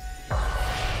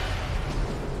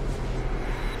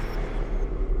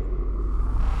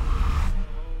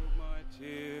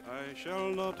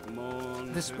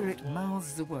 The spirit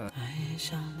mouths the word. I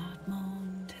shall not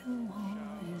moan till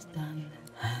war is done.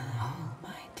 I'll hold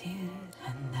my tears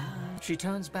and I... She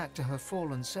turns back to her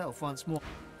fallen self once more.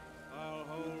 I'll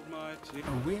hold my tears.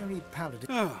 A weary paladin.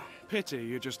 Oh, pity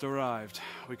you just arrived.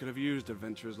 We could have used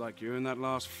adventurers like you in that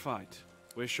last fight.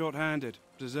 We're short-handed,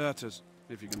 deserters,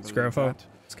 if you can believe that.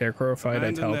 Scarecrow fight,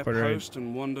 I teleported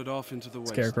and wandered off into the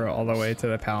Scarecrow all the way to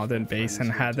the Paladin base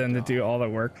and had them to do all the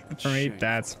work for me.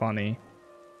 That's funny.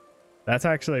 That's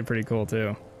actually pretty cool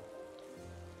too.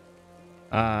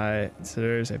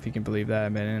 Sirs, if you can believe that,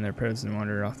 abandoned in their presence and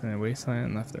wandered off in the wasteland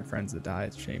and left their friends to die.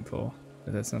 It's shameful.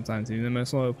 But that sometimes even the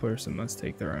most loyal person must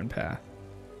take their own path.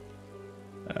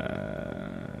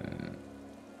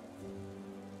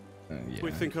 Yeah,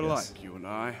 we think alike, you and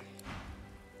I.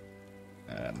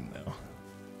 I don't know.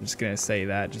 I'm just gonna say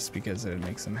that just because it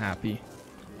makes them happy.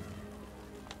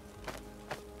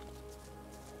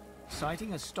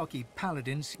 Citing a stocky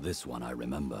paladin. This one I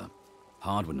remember.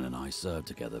 Hardwin and I served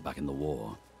together back in the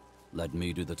war. Let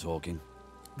me do the talking.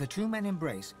 The two men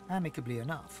embrace, amicably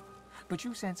enough. But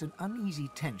you sense an uneasy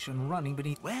tension running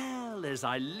beneath. Well, as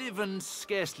I live and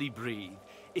scarcely breathe,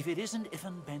 if it isn't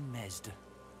Ifan Ben Mesd.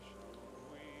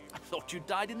 I thought you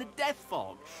died in the death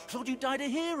fog. Thought you died a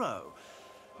hero.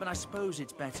 But I suppose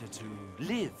it's better to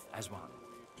live as one.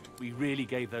 We really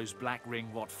gave those Black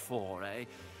Ring what for, eh?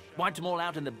 Wiped them all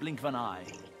out in the blink of an eye.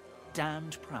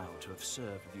 Damned proud to have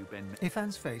served with you, Ben.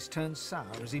 Ifan's face turns sour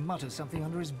as he mutters something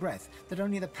under his breath that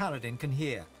only the paladin can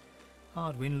hear.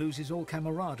 Hardwin loses all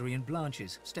camaraderie and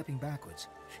blanches, stepping backwards.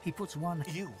 He puts one...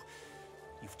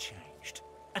 You've changed.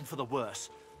 And for the worse.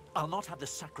 I'll not have the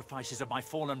sacrifices of my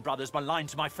fallen brothers maligned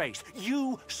to my face.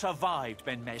 You survived,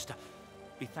 Ben Mesd.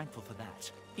 Be thankful for that,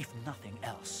 if nothing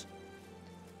else.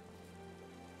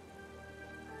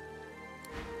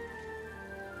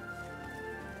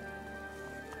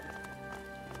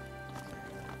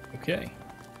 Okay.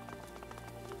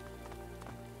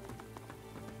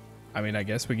 I mean, I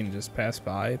guess we can just pass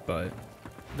by, but...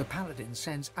 The paladin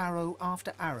sends arrow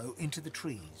after arrow into the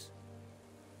trees.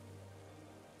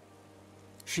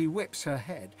 She whips her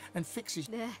head and fixes...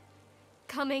 They're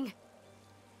coming.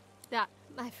 That,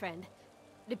 my friend,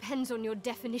 depends on your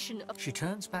definition of... She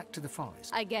turns back to the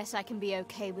forest. I guess I can be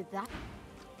okay with that.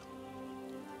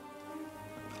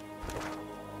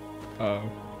 Uh-oh.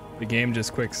 The game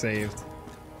just quick saved.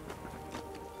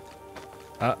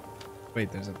 Wait,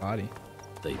 there's a body.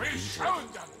 We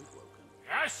showed them.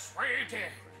 Yes, we did.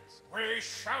 We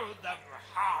showed them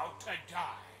how to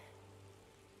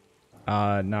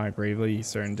die. Not gravely. He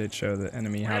certainly did show the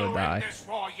enemy how to die. We'll win this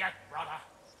war yet, brother.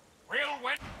 We'll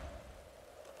win.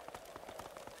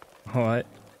 What?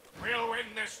 We'll win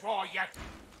this war yet.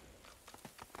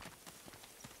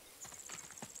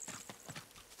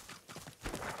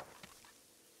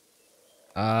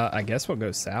 I guess we'll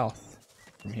go south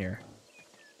from here.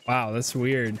 Wow, that's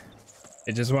weird.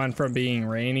 It just went from being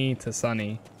rainy to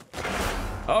sunny.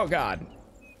 Oh god.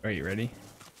 Are you ready?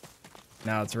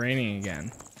 Now it's raining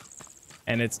again.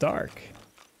 And it's dark.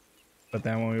 But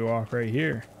then when we walk right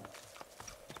here,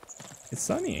 it's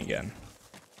sunny again.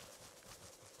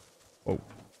 Whoa.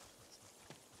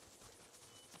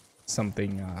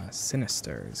 Something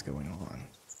sinister is going on.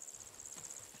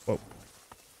 Whoa.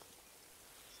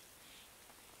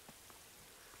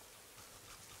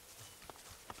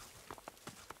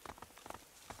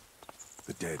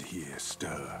 The dead here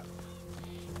stir.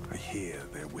 I hear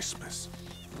their whispers.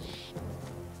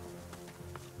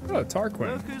 Oh, Tarquin.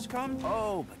 Workers come.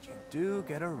 Oh, but you do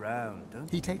get around,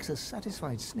 don't you? He takes a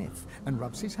satisfied sniff and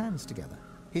rubs his hands together.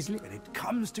 His lip... When it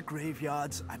comes to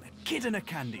graveyards, I'm a kid in a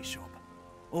candy shop.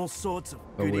 All sorts of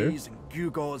Oh, weird. goodies and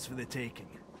gewgaws for the taking.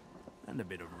 And a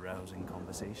bit of rousing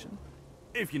conversation.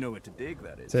 If you know what to dig,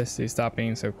 that is. Sissy, stop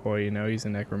being so coy. You know he's a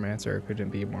necromancer. It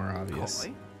couldn't be more obvious.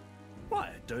 Coy? Why,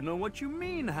 I don't know what you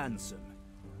mean, handsome.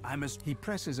 He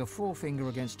presses a forefinger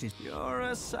against his... You're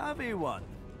a savvy one.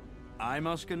 I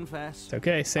must confess. It's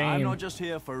okay, same. I'm not just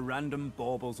here for random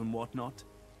baubles and whatnot.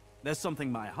 There's something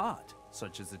my heart,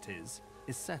 such as it is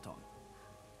set on.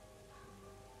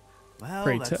 Well,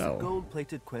 Pray that's tell. the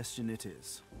gold-plated question it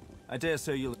is. I dare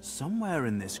say you'll... Somewhere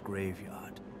in this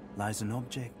graveyard lies an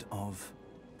object of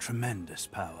tremendous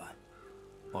power.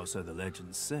 Or so the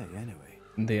legends say, anyway.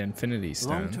 The Infinity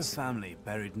Belong to a Stones. family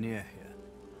buried near here.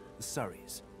 The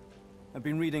Surreys. I've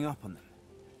been reading up on them.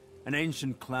 An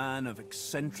ancient clan of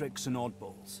eccentrics and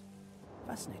oddballs.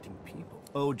 Fascinating people.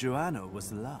 Oh, Joanna was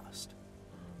the last.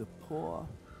 The poor,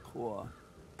 poor,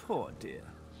 poor dear.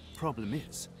 Problem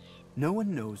is, no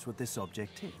one knows what this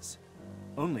object is.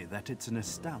 Only that it's an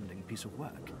astounding piece of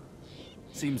work.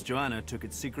 Seems Joanna took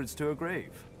its secrets to her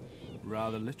grave.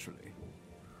 Rather literally.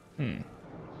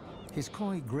 His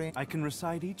coy grin... I can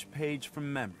recite each page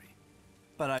from memory.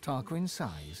 But Tarquin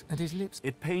sighs, and his lips...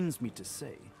 It pains me to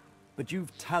say, but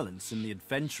you've talents in the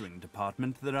adventuring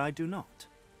department that I do not.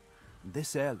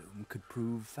 This heirloom could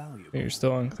prove valuable. You're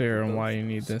still unclear on why you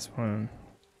need this one.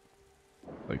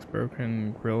 Looks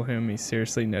broken. Grill him. He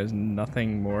seriously knows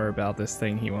nothing more about this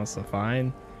thing he wants to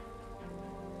find.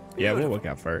 Yeah, we'll look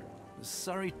out for it. The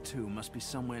Surrey tomb must be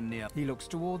somewhere near. He looks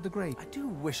toward the grave. I do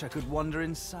wish I could wander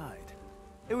inside.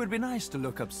 It would be nice to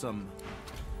look up some...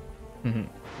 Let's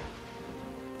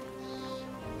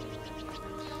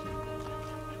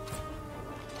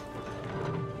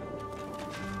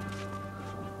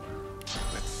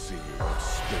see what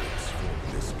spirits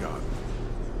form this garden.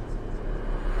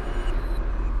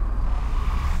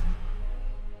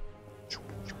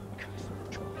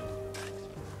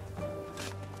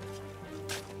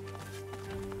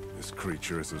 This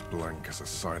creature is as blank as a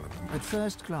silent... At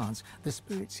first glance, the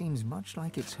spirit seems much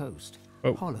like its host.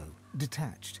 Oh. Hollow,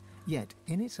 detached. Yet,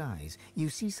 in its eyes, you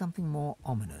see something more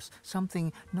ominous,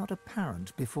 something not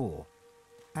apparent before.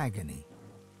 Agony.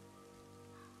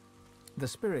 The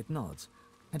spirit nods,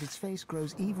 and its face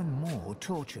grows even more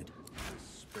tortured.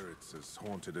 This spirit's as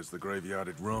haunted as the graveyard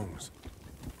it roams.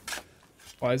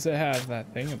 Why does it have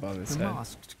that thing above its The head?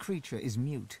 masked creature is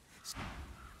mute.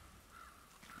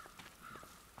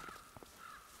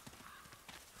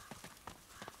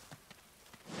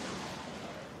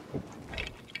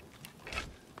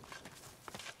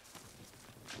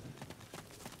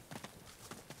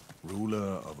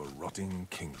 Ruler of a rotting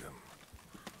kingdom.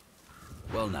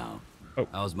 Well now,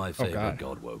 how's my favorite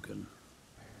god woken?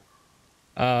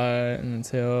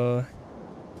 Until...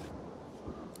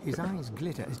 His eyes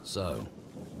glitter. So,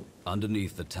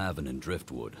 underneath the tavern in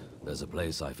Driftwood, there's a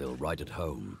place I feel right at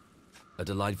home. A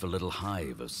delightful little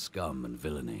hive of scum and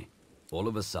villainy. All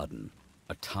of a sudden,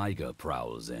 a tiger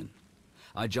prowls in.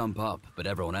 I jump up, but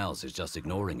everyone else is just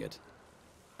ignoring it.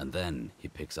 And then he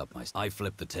picks up my... I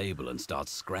flip the table and start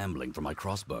scrambling for my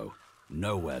crossbow.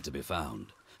 Nowhere to be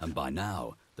found. And by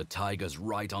now, the tiger's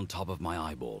right on top of my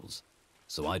eyeballs.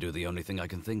 So I do the only thing I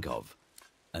can think of.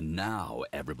 And now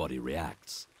everybody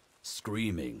reacts.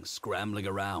 Screaming, scrambling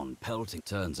around, pelting.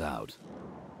 Turns out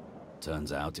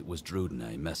it was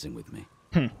Drudene messing with me.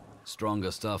 Stronger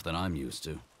stuff than I'm used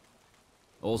to.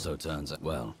 Also turns out,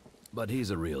 well, but he's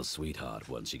a real sweetheart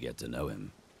once you get to know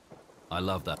him. I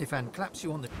love that. Ifan claps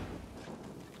you on the...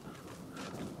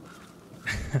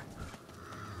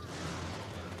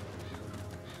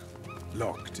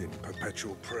 Locked in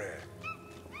perpetual prayer.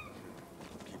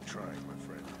 Keep trying, my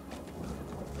friend.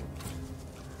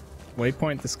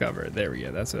 Waypoint discovered. There we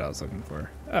go. That's what I was looking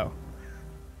for. Oh.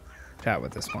 Chat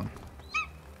with this one.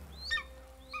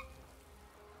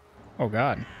 Oh,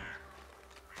 God.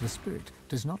 The spirit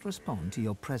does not respond to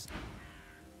your presence.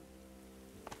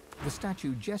 The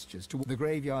statue gestures toward the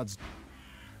graveyard's...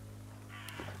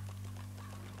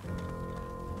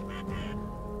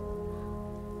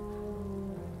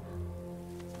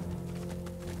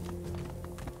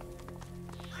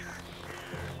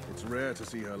 It's rare to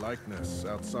see her likeness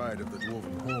outside of the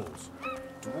dwarven halls.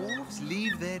 Dwarves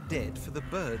leave their dead for the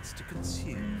birds to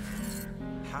consume.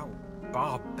 How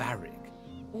barbaric.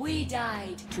 We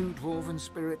died. Two dwarven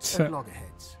spirits at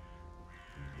loggerheads.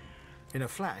 In a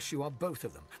flash, you are both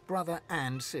of them, brother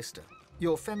and sister.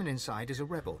 Your feminine side is a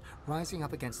rebel, rising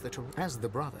up against the... As the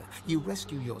brother, you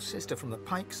rescue your sister from the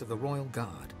pikes of the Royal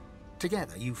Guard.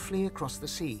 Together, you flee across the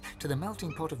sea to the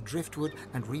melting pot of Driftwood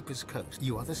and Reaper's Coast.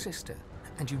 You are the sister,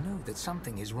 and you know that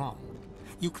something is wrong.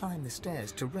 You climb the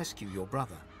stairs to rescue your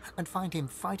brother, and find him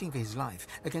fighting for his life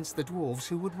against the dwarves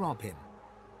who would rob him.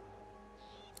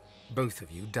 Both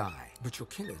of you die, but your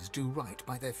killers do right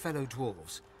by their fellow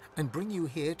dwarves, and bring you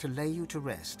here to lay you to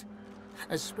rest.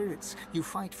 As spirits, you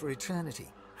fight for eternity,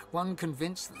 one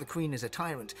convinced that the Queen is a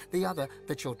tyrant, the other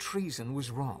that your treason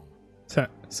was wrong.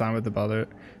 Sign with the brother,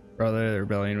 the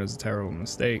rebellion was a terrible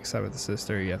mistake. Side with the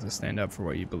sister, you have to stand up for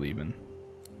what you believe in.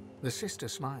 The sister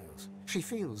smiles. She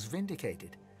feels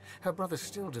vindicated. Her brother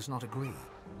still does not agree.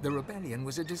 The rebellion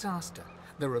was a disaster.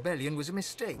 The rebellion was a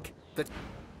mistake. That...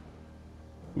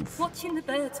 Watching the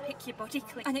birds pick your body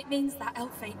clean, and it means that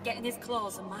elf ain't getting his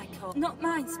claws on my coat. Not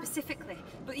mine specifically,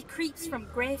 but he creeps from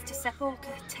grave to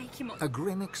sepulchre, take him up. A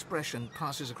grim expression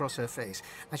passes across her face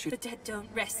as she... The dead don't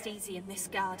rest easy in this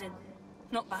garden.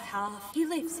 Not by half. He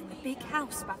lives in the big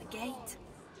house by the gate.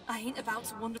 I ain't about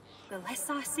to wonder. The less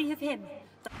I see of him,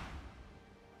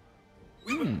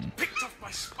 We were picked off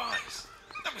by spies.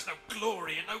 There was no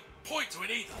glory and no point to it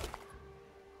either.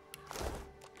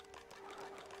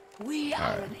 We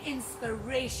are an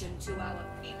inspiration to our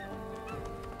people.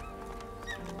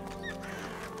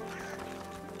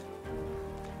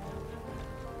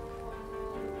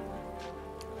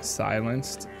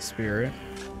 Silenced spirit.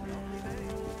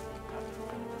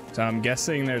 So I'm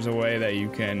guessing there's a way that you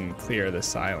can clear the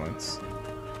silence.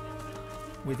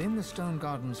 Within the stone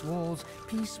garden's walls,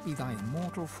 peace be thy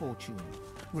immortal fortune,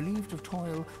 relieved of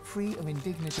toil, free of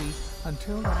indignity,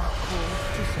 until thou art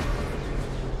called to separate.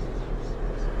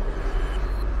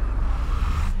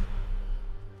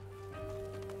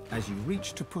 As you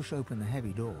reach to push open the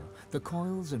heavy door, the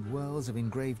coils and whirls of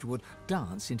engraved wood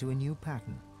dance into a new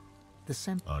pattern.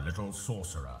 A little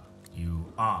sorcerer.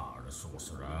 You are a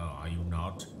sorcerer, are you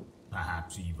not?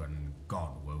 Perhaps even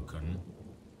God-woken?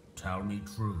 Tell me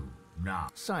true, now.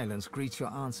 Silence greets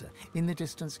your answer. In the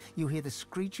distance, you hear the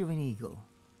screech of an eagle.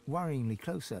 Worryingly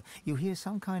closer, you hear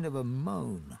some kind of a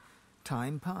moan.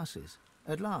 Time passes.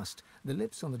 At last, the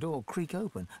lips on the door creak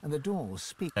open, and the door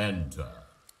speaks. Enter.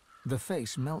 The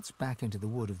face melts back into the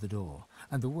wood of the door,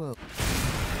 and the world...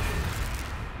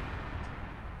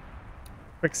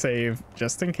 Quick save,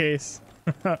 just in case.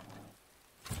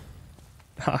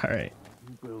 Alright.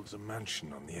 Who builds a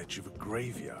mansion on the edge of a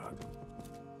graveyard?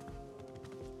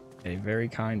 A very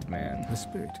kind man. The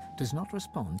spirit does not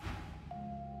respond.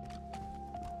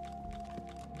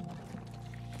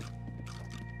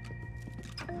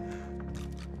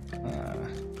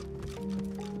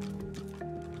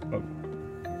 Oh.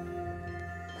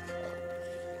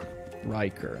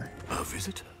 Riker. A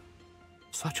visitor?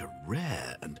 Such a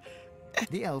rare and...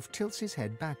 The elf tilts his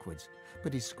head backwards,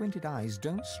 but his squinted eyes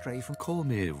don't stray from... Call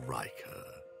me Riker.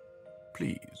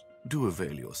 Please, do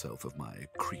avail yourself of my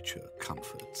creature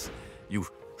comforts. You've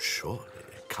surely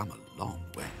come a long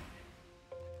way.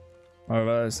 What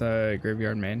about this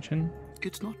graveyard mansion?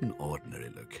 It's not an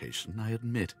ordinary location, I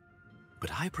admit,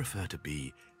 but I prefer to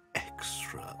be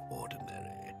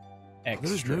extraordinary. There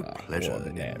is no pleasure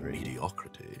in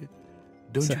mediocrity.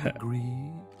 Don't you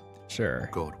agree? Sure.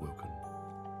 God-woken.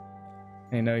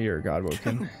 I know you're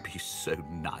God-woken. Don't be so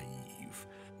naive.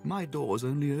 My doors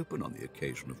only open on the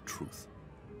occasion of truth.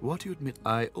 What you admit,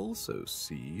 I also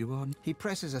see you are... He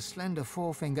presses a slender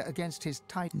forefinger against his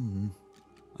tight...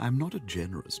 I'm not a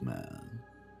generous man,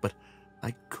 but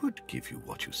I could give you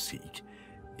what you seek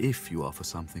if you offer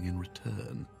something in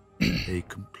return. A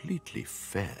completely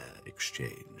fair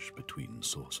exchange between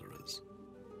sorcerers.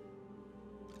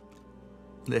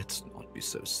 Let's not be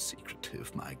so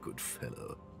secretive, my good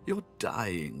fellow. You're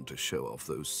dying to show off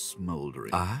those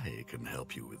smoldering... I can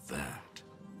help you with that.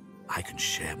 I can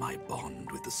share my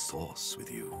bond with the source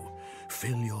with you,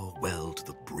 fill your well to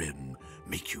the brim,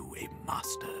 make you a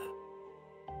master.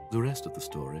 The rest of the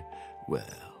story,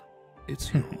 well,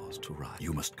 it's yours to write.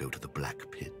 You must go to the Black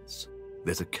Pits.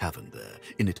 There's a cavern there.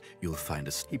 In it, you'll find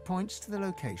a... He points to the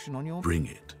location on your... Bring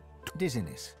it.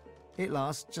 Dizziness. It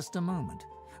lasts just a moment,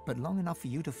 but long enough for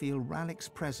you to feel Ralik's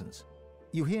presence.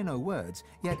 You hear no words,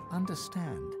 yet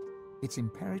understand. It's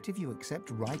imperative you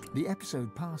accept Riker. The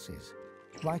episode passes.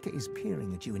 Riker is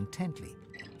peering at you intently.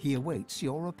 He awaits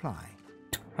your reply.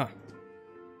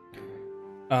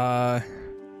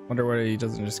 Wonder what he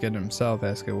doesn't just get himself,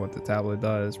 asking what the tablet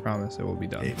does. Promise it will be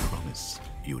done. A promise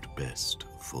you'd best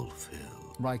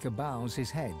fulfill. Riker bows his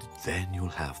head. Then you'll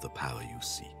have the power you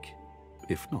seek,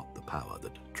 if not the power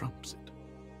that trumps it.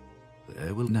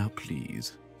 There will now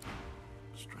please.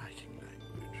 Striking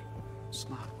language.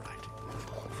 Smart writing.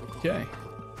 Okay.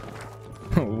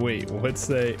 Wait, what's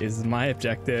the... Is my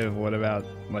objective... What about,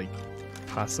 like,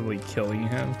 possibly killing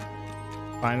him?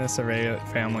 Find the Survey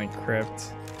family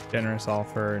crypt. Generous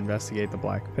offer. Investigate the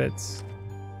Black Pits.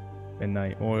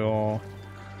 Midnight Oil.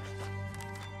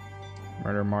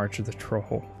 Murder March of the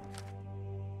Troll.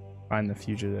 Find the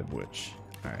fugitive witch.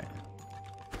 Alright.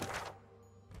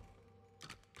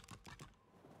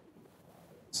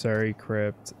 Surrey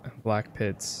Crypt. Black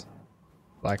Pits.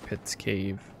 Black Pits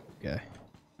Cave. Okay.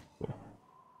 Cool.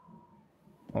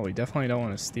 Well, we definitely don't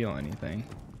want to steal anything.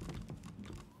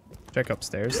 Check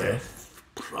upstairs though. Death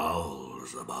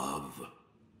prowls above.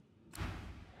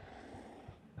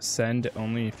 Ascend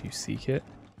only if you seek it.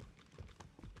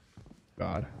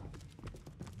 God.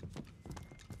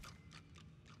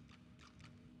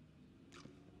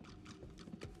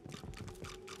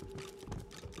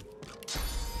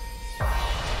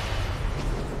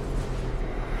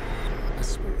 A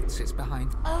spirit sits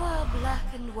behind. O'er black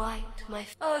and white,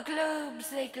 o'er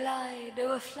globes they glide,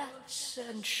 o'er flats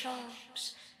and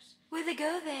sharps. Whither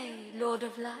go they, Lord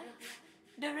of Life?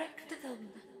 Direct them.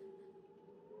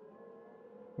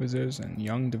 Wizards and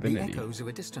young divinity. The echoes of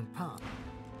a distant park.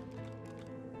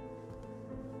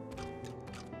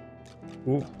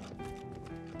 Ooh.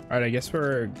 Alright, I guess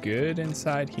we're good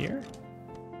inside here.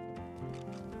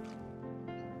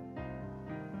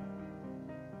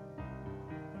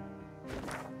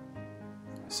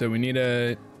 So we need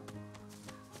a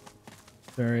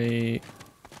Surrey.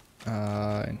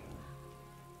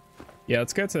 Yeah,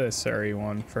 let's go to the Surrey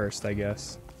one first, I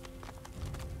guess.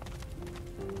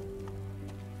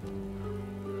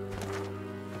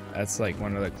 That's like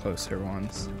one of the closer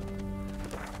ones.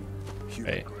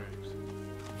 Right.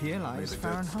 Here lies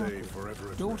Farron Harper,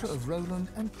 daughter of Roland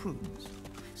and Prudence.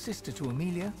 sister to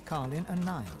Amelia, Carlin, and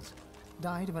Niles,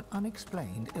 died of an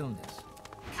unexplained illness.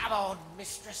 Come on,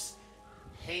 mistress.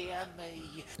 Hear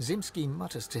me. Zimski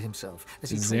mutters to himself as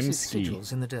he traces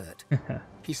sigils in the dirt.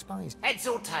 He spies. Heads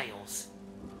or tails?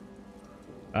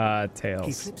 Tails.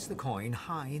 He flips the coin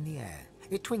high in the air.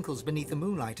 It twinkles beneath the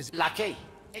moonlight as... Lucky.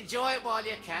 Enjoy it while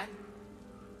you can.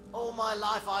 All my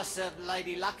life I served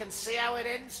Lady Luck, and see how it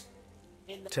ends?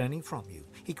 Turning from you,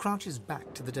 he crouches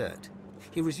back to the dirt.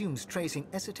 He resumes tracing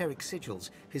esoteric sigils,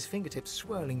 his fingertips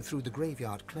swirling through the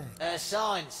graveyard clay.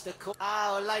 Signs to call.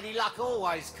 Oh, Lady Luck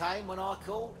always came when I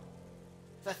called.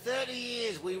 For 30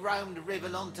 years we roamed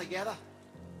Riverlon together.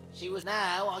 She was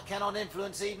now I cannot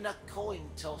influence even a coin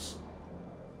toss.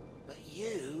 But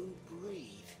you breathe.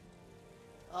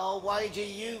 I'll wager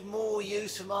you've more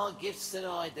use for my gifts than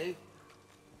I do.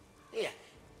 Here,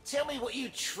 tell me what you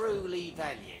truly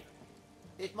value.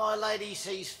 If my lady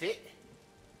sees fit,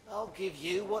 I'll give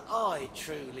you what I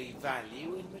truly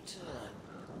value in return.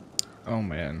 Oh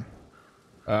man.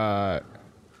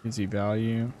 Easy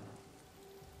value.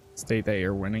 State that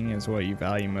you're winning is what you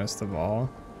value most of all.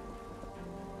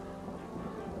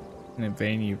 And in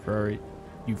vain you've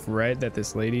read that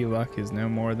this Lady Luck is no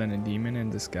more than a demon in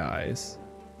disguise.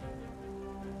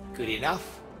 Good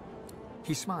enough.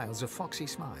 He smiles a foxy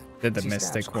smile. Did the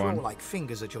mystic one. Like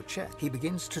fingers at your chest. He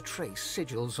begins to trace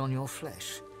sigils on your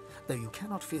flesh. Though you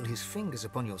cannot feel his fingers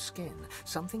upon your skin,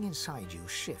 something inside you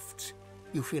shifts.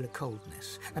 You feel a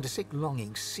coldness, and a sick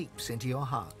longing seeps into your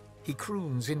heart. He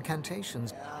croons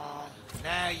incantations.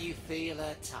 Now you feel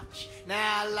her touch.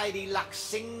 Now Lady Luck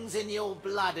sings in your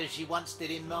blood as she once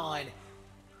did in mine.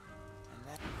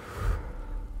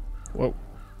 Whoa.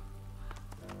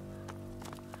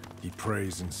 He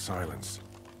prays in silence.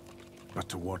 But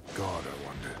to what god, I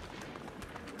wonder?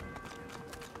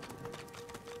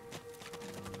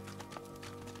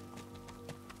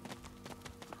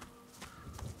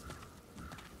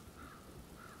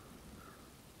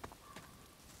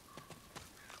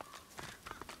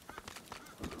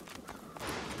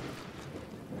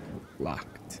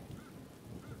 Locked.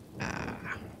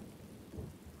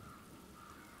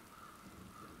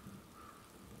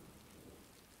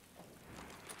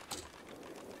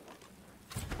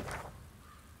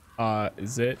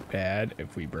 Is it bad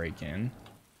if we break in?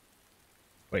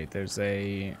 Wait, there's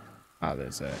a... Oh,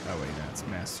 there's a... Oh, wait, that's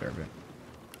Mass Servant.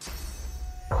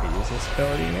 Wait, use this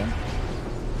ability again?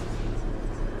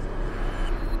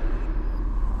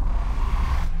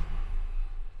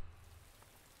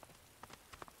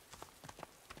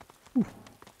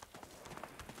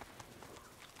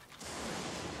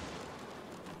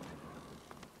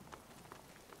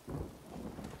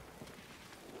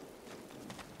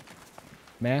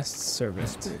 Masked Servant.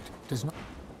 The spirit does not...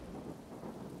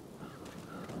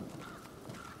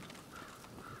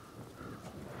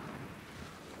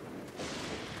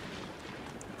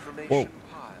 Whoa.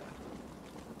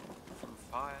 From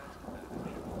fire to ash.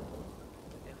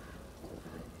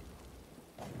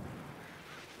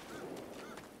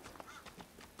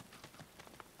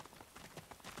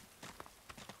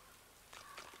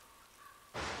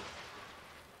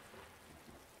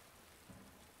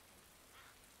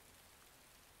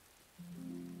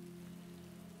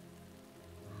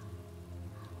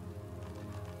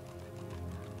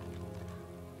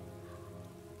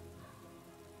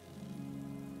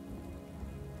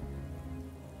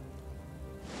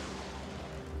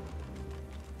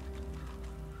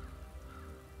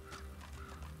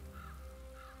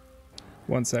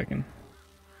 One second.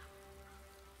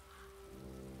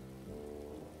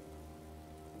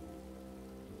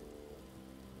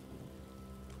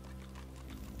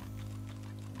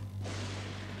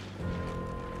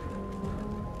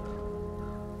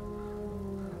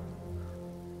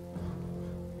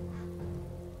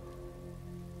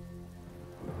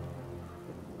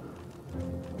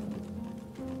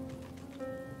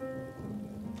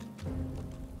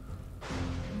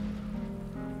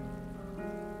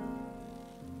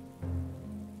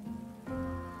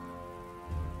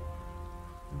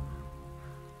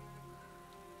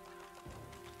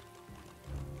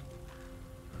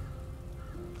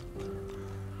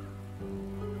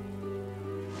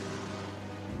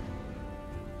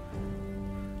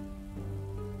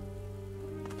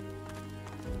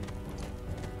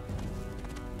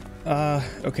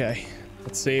 Okay.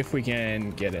 Let's see if we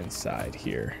can get inside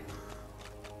here.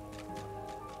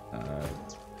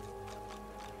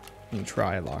 We can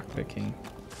try lockpicking.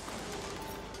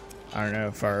 I don't know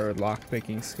if our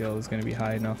lockpicking skill is going to be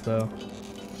high enough though.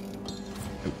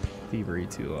 Nope. Thievery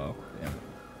too low. Yeah.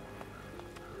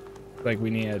 Like we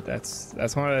need it.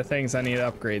 That's one of the things I need to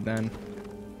upgrade then.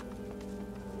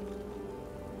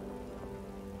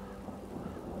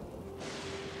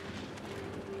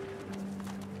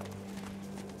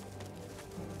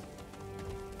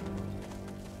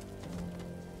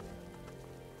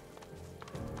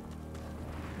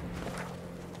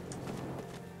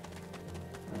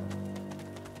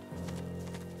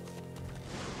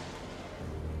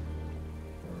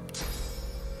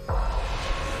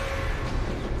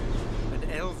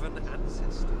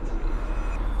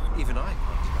 Even I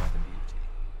can't deny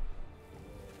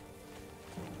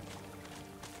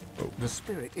the beauty. The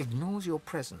spirit ignores your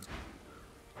presence.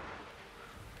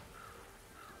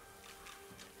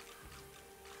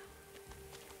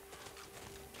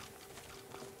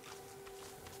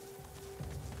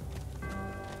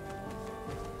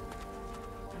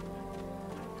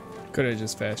 Could have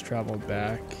just fast traveled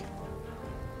back.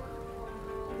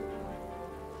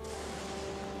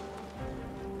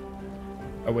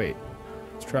 Oh wait,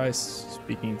 let's try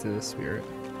speaking to the spirit.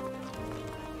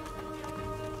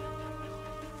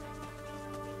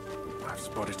 I've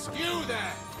spotted something. You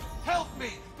there! Help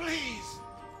me, please!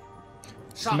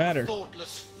 What's Some the matter?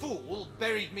 thoughtless fool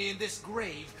buried me in this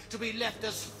grave to be left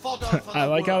as fodder for I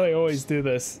the like how they worms. always do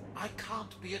this. I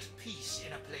can't be at peace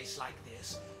in a place like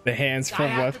this. The hands I from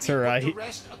have left to to be put right. to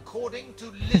rest according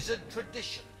to lizard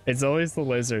tradition. It's always the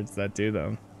lizards that do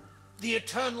them. The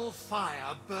eternal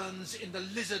fire burns in the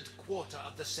lizard quarter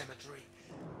of the cemetery.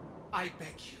 I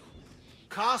beg you,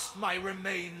 cast my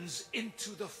remains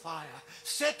into the fire.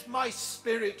 Set my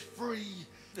spirit free.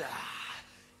 Ah,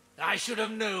 I should have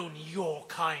known your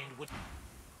kind would...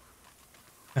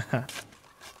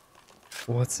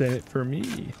 What's in it for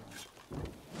me?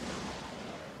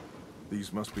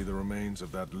 These must be the remains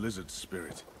of that lizard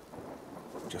spirit,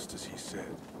 just as he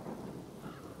said.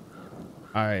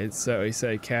 Alright, so he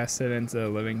said cast it into the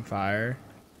living fire.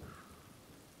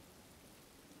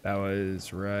 That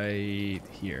was right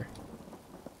here.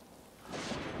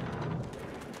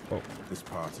 Oh, this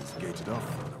part is gated off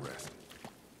from the rest.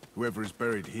 Whoever is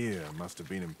buried here must have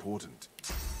been important.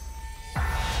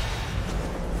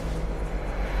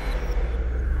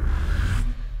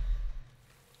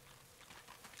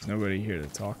 There's nobody here to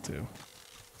talk to.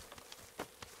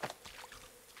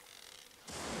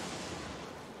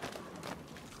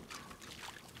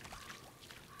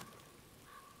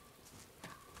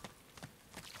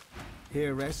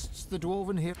 Here rests the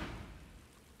dwarven hero.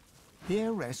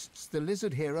 Here rests the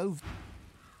lizard hero.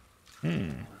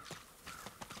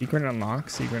 Secret unlock,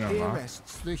 secret Here unlock.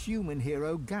 rests the human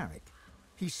hero Garrick.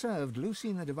 He served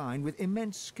Lucien the Divine with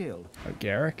immense skill. Oh,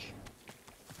 Garrick?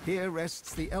 Here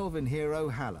rests the elven hero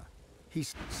Halla.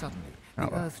 Suddenly,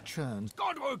 the earth churns.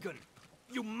 Godwoken!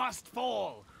 You must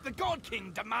fall! The God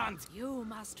King demands... You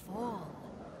must fall.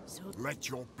 So let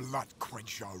your blood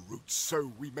quench our roots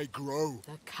so we may grow.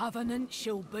 the covenant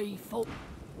shall be full.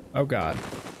 Oh god.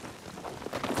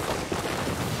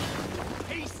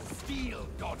 Haste steel,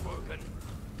 Godwoken!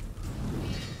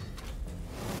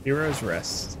 Hero's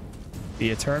Rest. The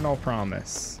Eternal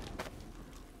Promise.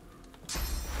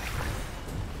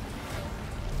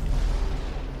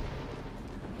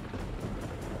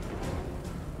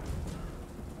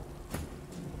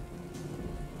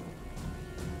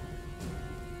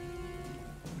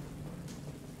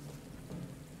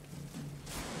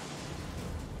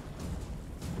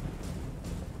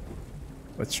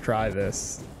 Let's try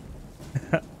this.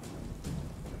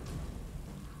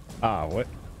 Ah, what?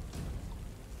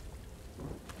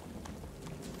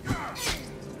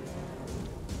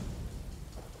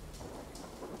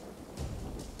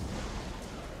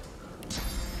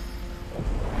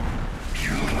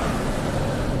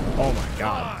 Oh my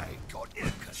god.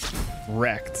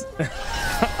 Wrecked.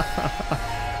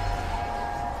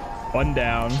 One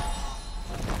down.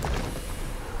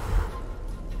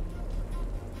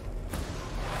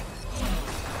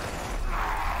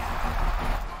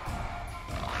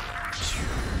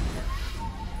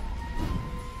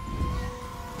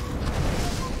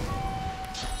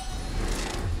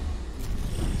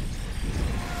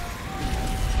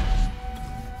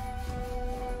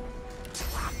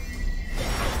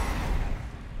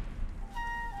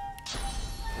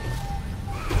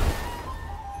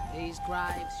 These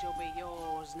graves shall be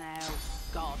yours now,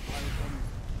 Godwoken.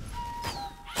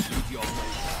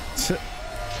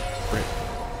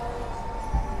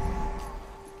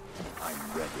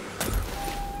 I'm ready.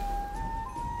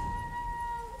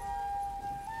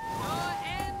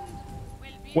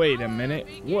 Wait a minute.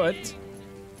 What?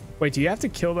 Wait, do you have to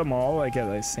kill them all like at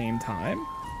the same time?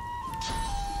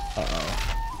 Uh-oh.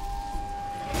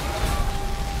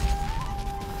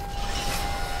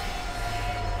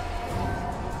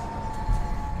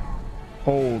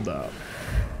 Hold up.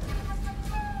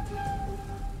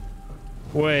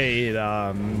 Wait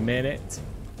a minute.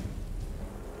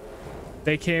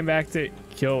 They came back to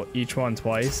kill each one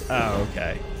twice? Oh,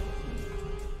 okay.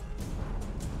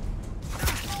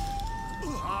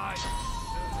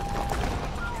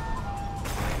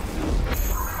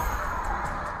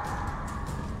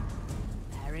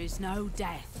 There is no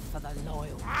death for the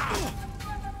loyal.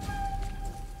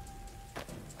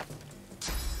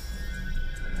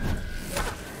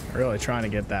 Really trying to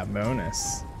get that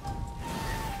bonus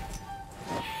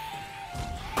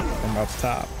from up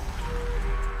top.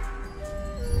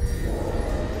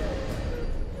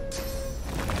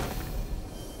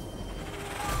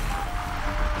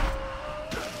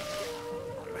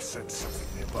 I sense something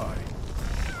nearby.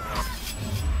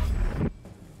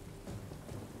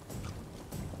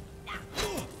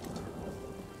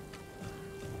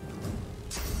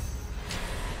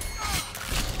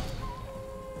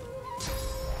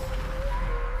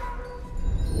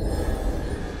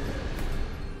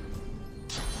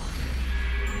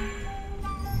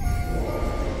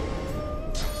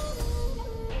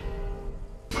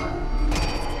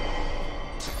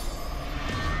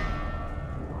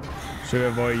 Should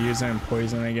avoid using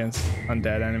poison against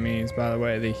undead enemies. By the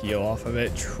way, they heal off of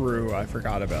it. True, I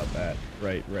forgot about that.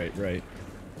 Right.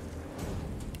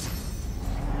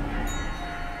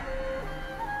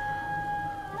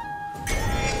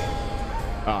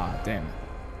 Ah, damn it.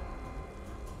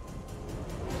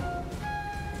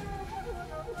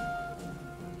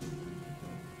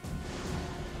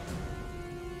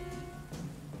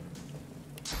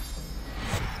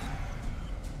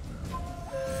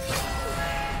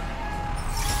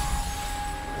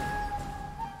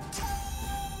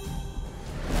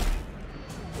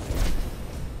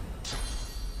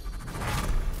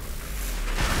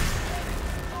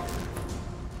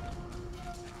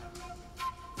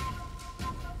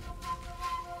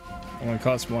 Only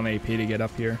costs 1 AP to get up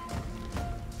here.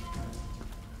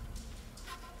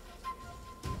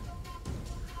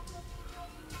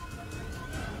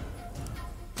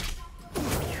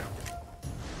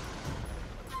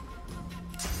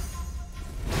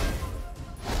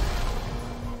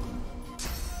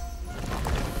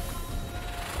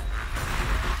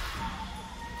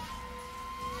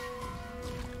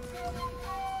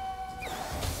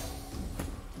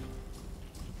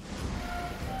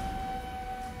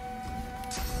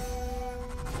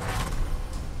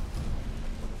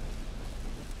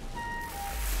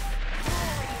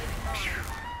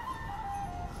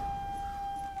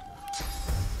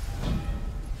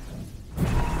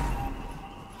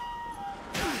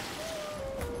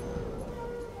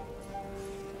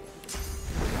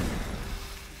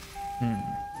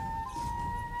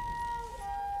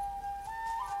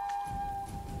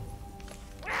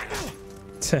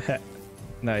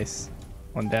 Nice.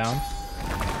 One down.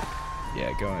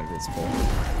 Yeah, go invisible.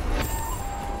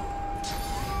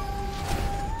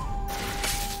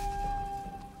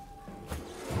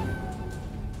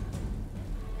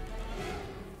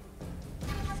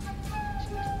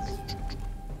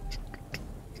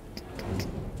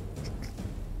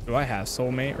 Do I have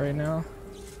soulmate right now?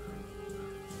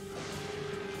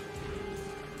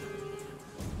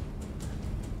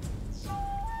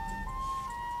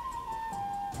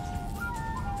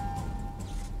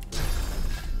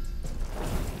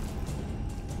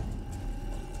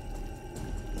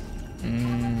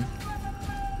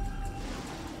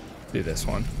 Do this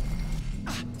one.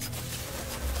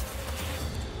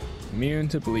 Immune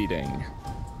to bleeding.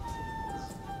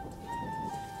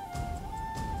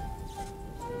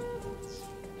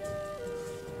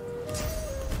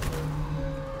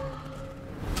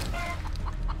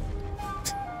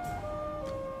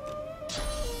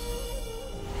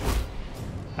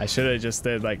 I should have just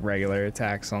did like regular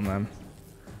attacks on them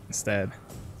instead.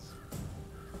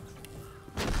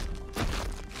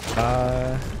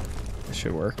 This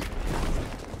should work.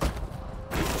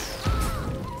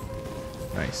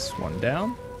 Nice. One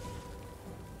down.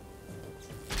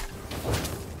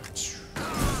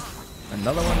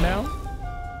 Another one down.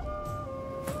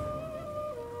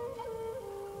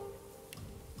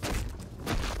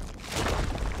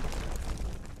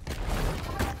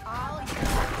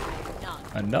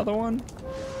 Another one.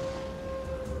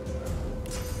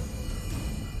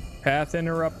 Path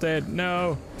interrupted.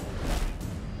 No.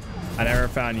 I never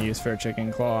found use for a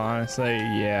chicken claw, honestly.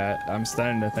 Yeah, I'm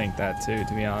starting to think that too,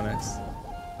 to be honest.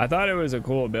 I thought it was a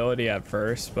cool ability at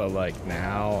first, but like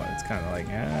now it's kind of like,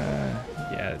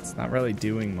 yeah, it's not really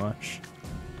doing much.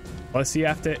 Plus you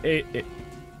have to,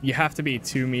 you have to be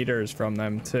 2 meters from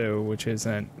them too, which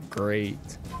isn't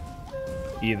great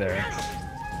either.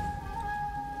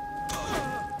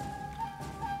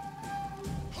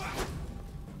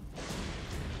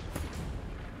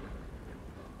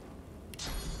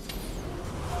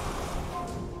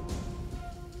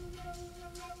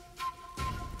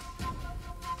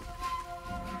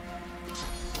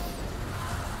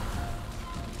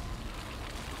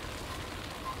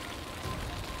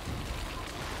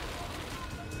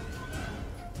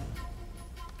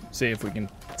 See if we can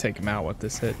take him out with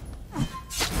this hit.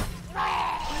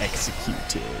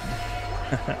 Executed.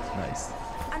 Nice.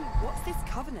 What's this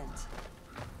covenant?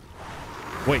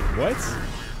 Wait, what?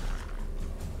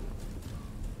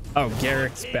 Oh,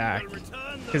 Garrick's back.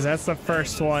 Because that's the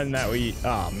first one that we...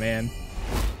 Oh, man.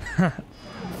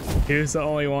 He was the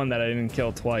only one that I didn't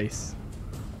kill twice.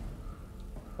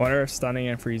 Wonder if stunning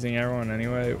and freezing everyone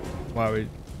anyway? Why would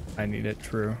I need it?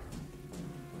 True.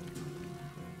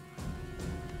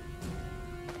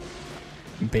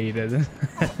 Baited.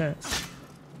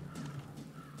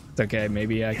 It's okay.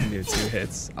 Maybe I can do 2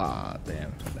 hits. Ah,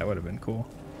 damn. That would have been cool.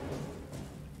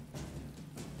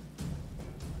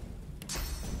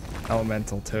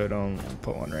 Elemental totem.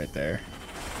 Put one right there.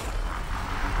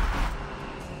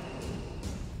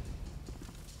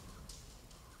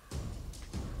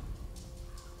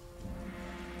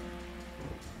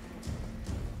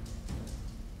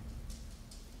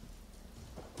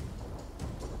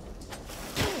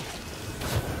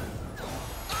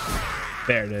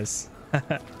 There it is.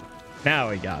 Now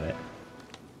we got it.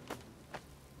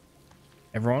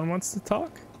 Everyone wants to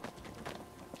talk?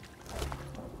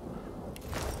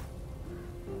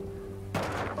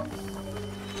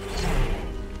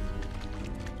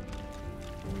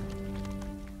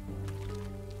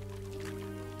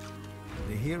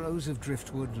 The heroes of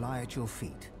Driftwood lie at your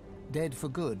feet, dead for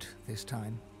good this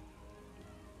time.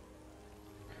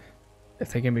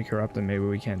 If they can be corrupted, maybe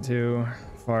we can too.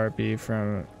 Far be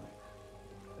from...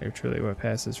 They're truly what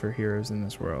passes for heroes in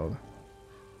this world.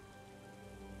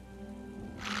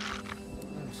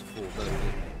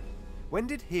 When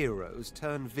did heroes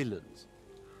turn villains?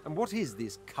 And what is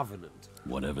this covenant?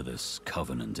 Whatever this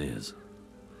covenant is,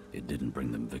 it didn't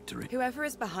bring them victory. Whoever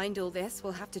is behind all this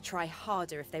will have to try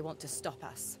harder if they want to stop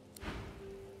us.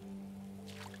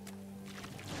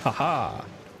 Haha.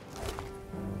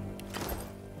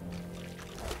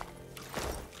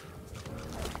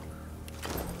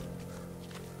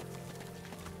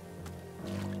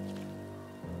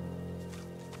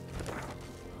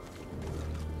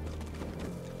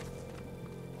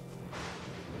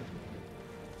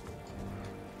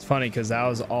 Funny because that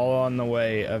was all on the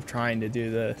way of trying to do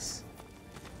this.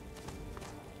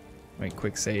 Wait,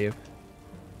 quick save.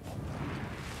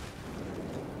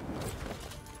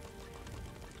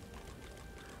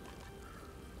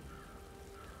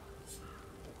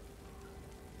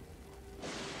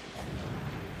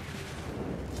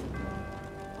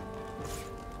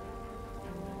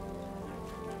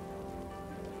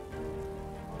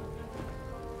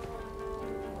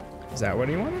 Is that what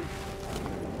he wanted?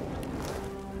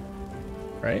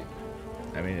 Right?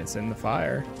 I mean, it's in the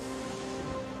fire.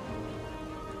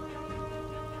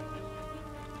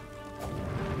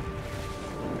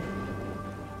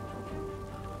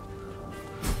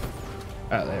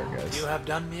 Oh, there it goes. You have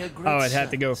done me a great Oh, it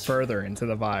had to go service. further into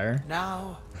the fire.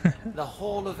 Now, the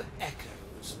Hall of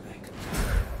Echoes beckons.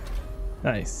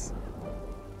 Nice.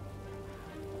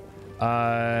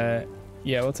 Yeah,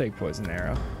 we'll take poison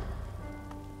arrow.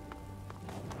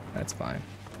 That's fine.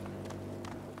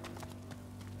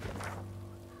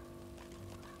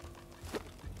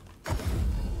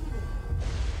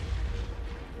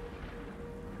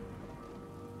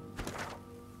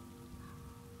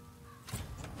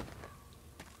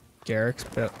 Garrick's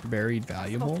buried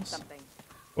valuables.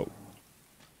 Whoa.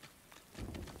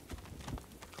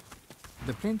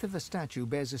 The plinth of the statue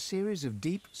bears a series of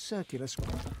deep circular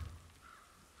scratches.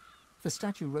 The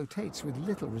statue rotates with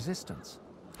little resistance.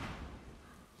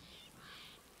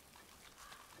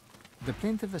 The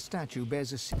plinth of the statue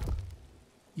bears a...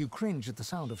 You cringe at the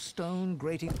sound of stone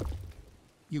grating.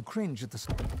 You cringe at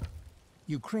the...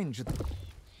 You cringe at the...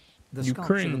 The You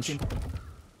sculpture cringe. looks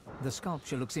the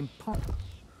sculpture looks impossible.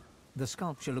 The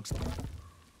sculpture looks...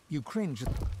 You cringe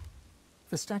at...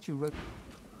 The statue wrote...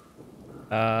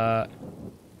 I've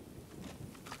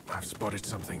spotted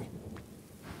something.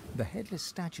 The headless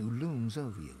statue looms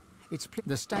over you.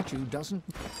 The statue doesn't...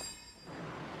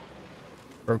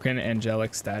 Broken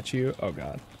angelic statue. Oh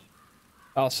god.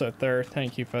 Also, Thur,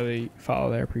 thank you for the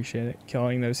follow there. Appreciate it.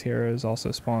 Killing those heroes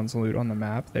also spawns loot on the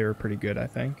map. They were pretty good, I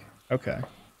think. Okay.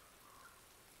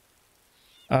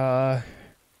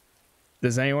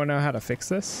 Does anyone know how to fix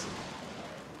this?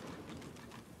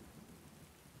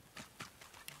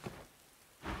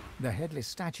 The headless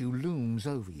statue looms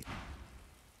over you.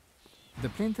 The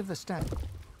plinth of the statue...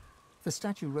 The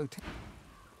statue rotates...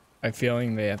 I'm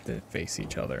feeling they have to face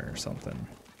each other or something.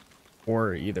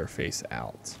 Or either face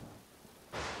out.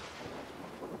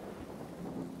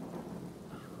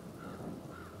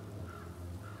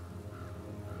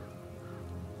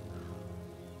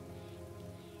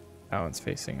 That one's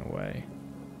facing away.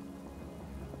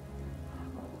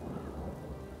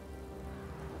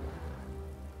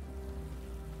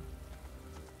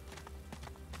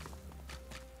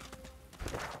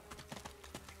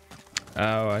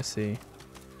 Oh, I see.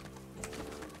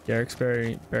 Garrick's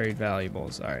buried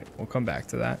valuables. All right, we'll come back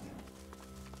to that.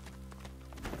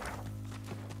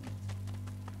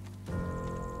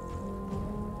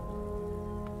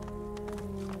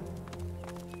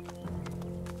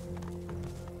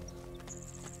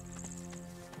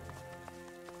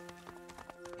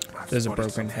 There's a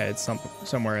broken head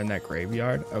somewhere in that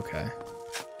graveyard. Okay.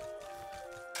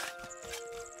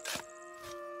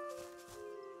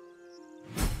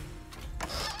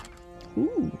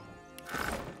 Ooh.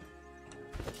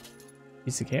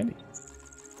 Piece of candy.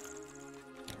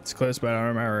 It's close, but I don't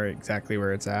remember exactly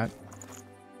where it's at.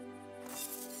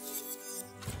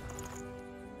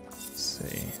 Let's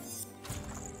see.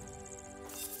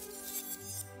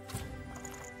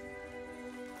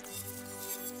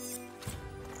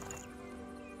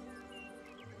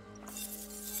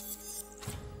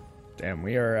 Damn,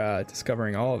 we are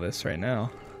discovering all of this right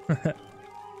now.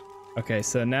 Okay,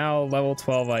 so now level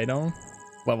 12 item,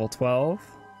 level 12,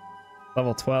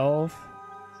 level 12,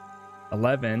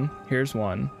 11. Here's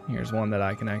one that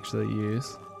I can actually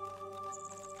use.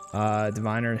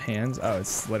 Diviner hands. Oh,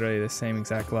 it's literally the same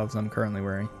exact gloves I'm currently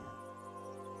wearing.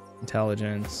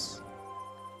 Intelligence.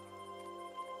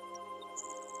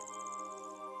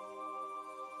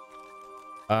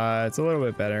 It's a little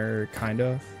bit better, kind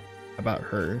of, about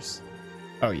hers.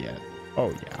 Oh yeah. Oh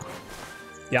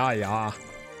yeah.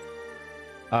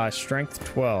 Yeah. Strength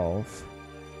 12.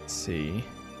 Let's see.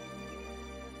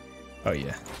 Oh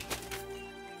yeah.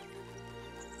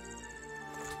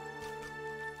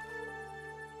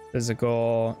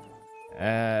 Physical.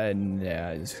 And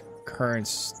yeah, his current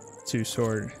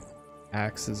 2-sword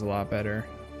axe is a lot better.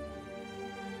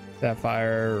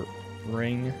 Sapphire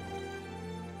ring.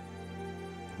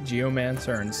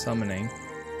 Geomancer and summoning.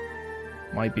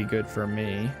 Might be good for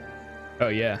me. Oh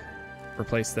yeah.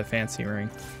 Replace the fancy ring.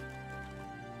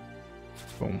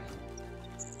 Boom.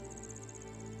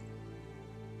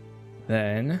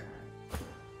 Then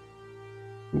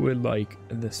who would like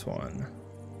this one?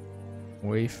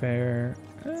 Wayfarer.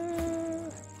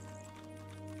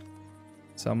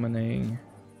 Summoning.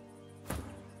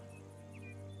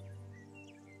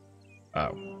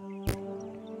 Oh.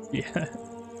 Yeah.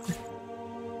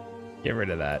 Get rid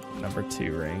of that number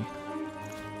 2 ring.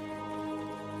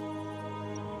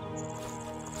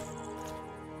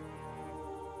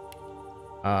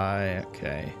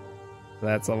 Okay.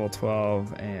 That's level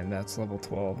 12, and that's level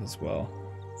 12 as well.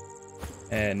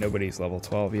 And nobody's level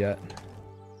 12 yet.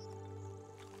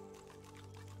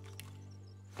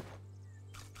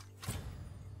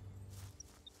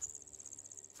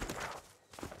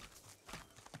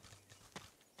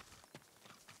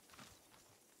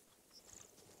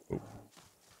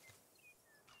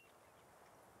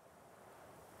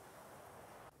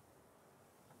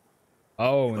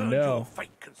 Oh no.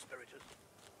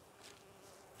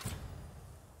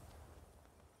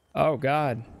 Oh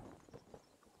god.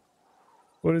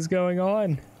 What is going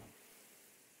on?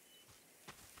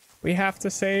 We have to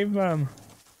save them.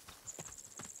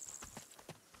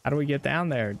 How do we get down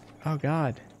there? Oh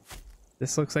god.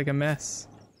 This looks like a mess.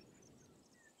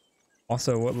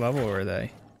 Also, what level are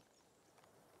they?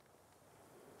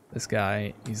 This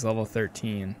guy, he's level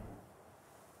 13.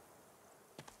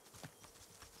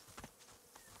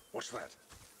 What's that?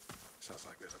 Sounds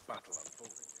like there's a battle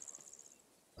unfolding.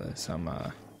 There's some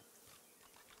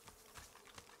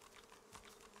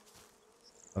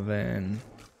oven.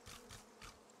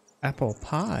 Apple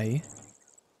pie.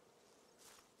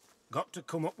 Got to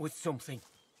come up with something.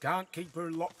 Can't keep her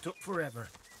locked up forever.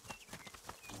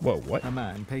 Whoa, what? A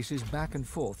man paces back and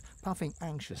forth, puffing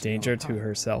anxiously. Danger to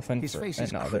herself and his face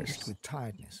is others. creased with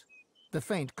tiredness. The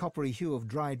faint coppery hue of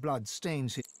dried blood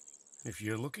stains his... If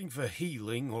you're looking for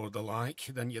healing or the like,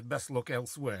 then you'd best look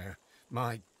elsewhere.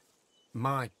 My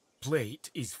plate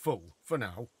is full for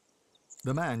now.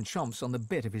 The man chomps on the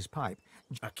bit of his pipe.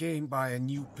 I came by a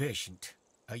new patient,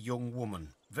 a young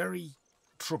woman, very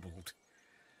troubled.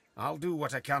 I'll do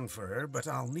what I can for her, but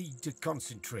I'll need to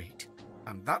concentrate.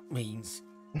 And that means...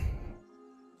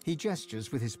 He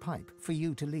gestures with his pipe for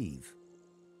you to leave.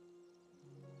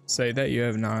 Say that you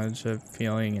have knowledge of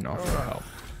feeling and offer help.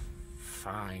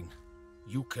 Fine.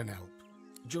 You can help.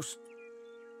 Just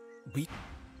be...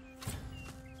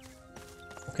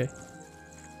 Okay.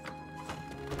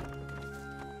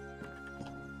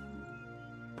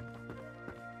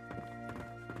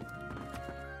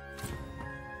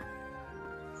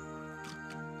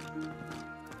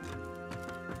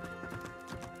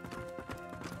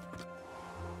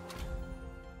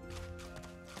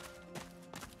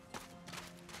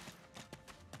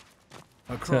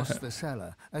 Across the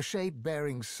cellar, a shape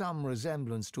bearing some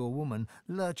resemblance to a woman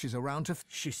lurches around to...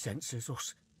 She senses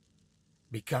us.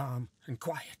 Be calm and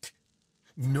quiet.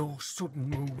 No sudden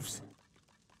moves.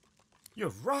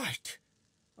 You're right.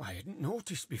 I hadn't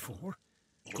noticed before.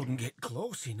 Couldn't get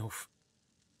close enough.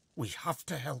 We have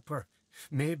to help her.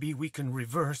 Maybe we can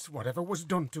reverse whatever was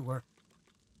done to her.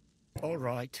 All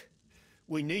right.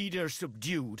 We need her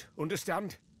subdued,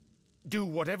 understand? Do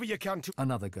whatever you can to...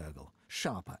 Another gurgle,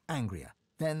 sharper, angrier.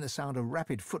 Then the sound of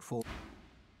rapid footfall.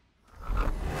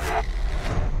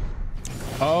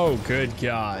 Oh, good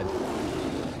God.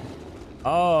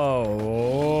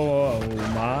 Oh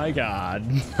my God.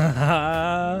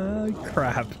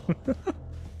 Crap.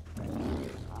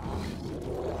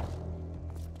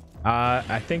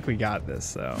 I think we got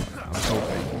this, though. I'm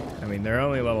hoping. I mean, they're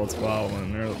only level 12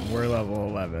 and we're level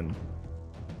 11.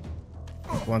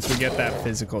 Once we get that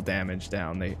physical damage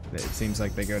down, it seems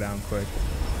like they go down quick.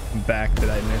 Back, did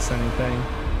I miss anything?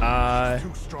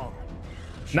 Too strong.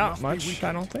 Not much,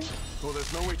 I don't think. So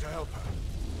there's no way to help her.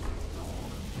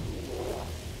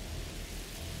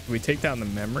 Do we take down the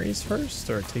memories first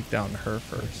or take down her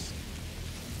first?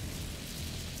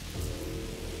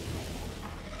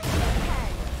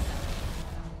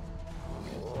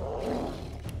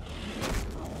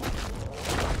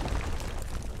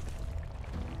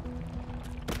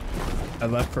 I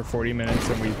left for 40 minutes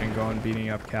and we've been going beating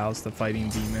up cows to fighting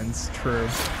demons. True.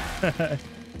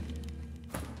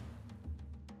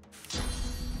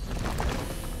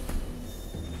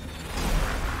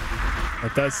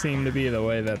 It does seem to be the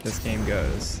way that this game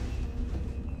goes.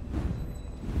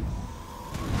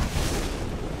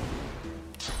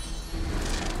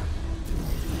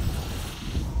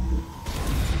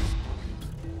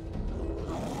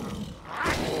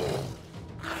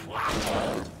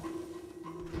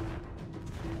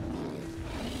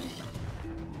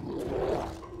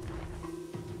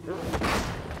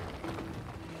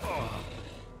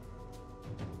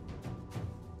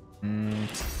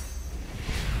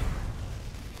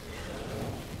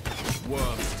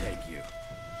 Worms take you.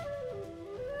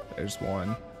 There's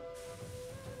one.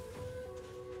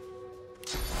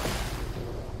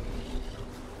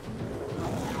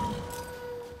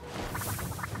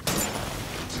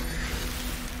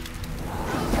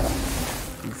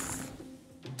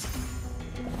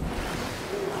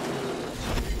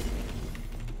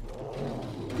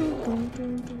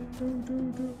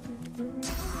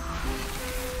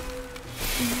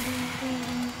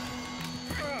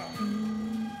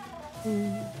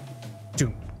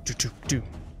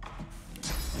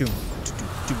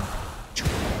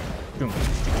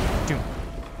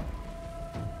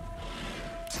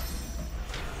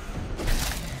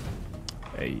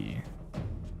 Hey.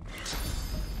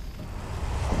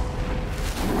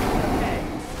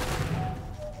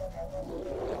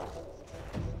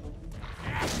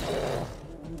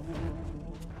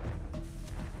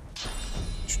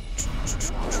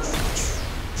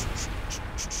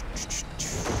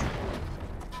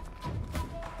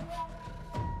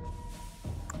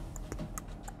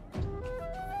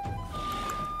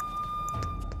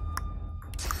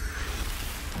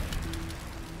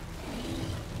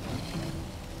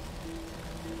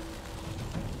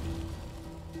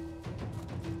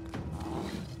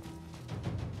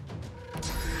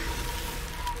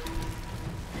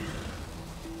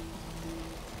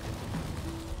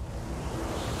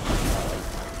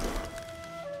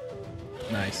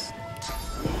 Nice.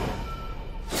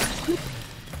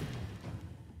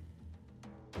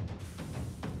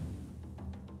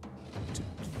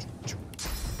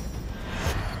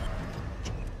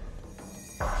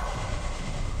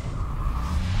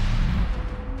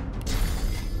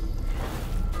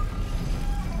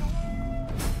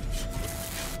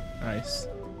 Nice.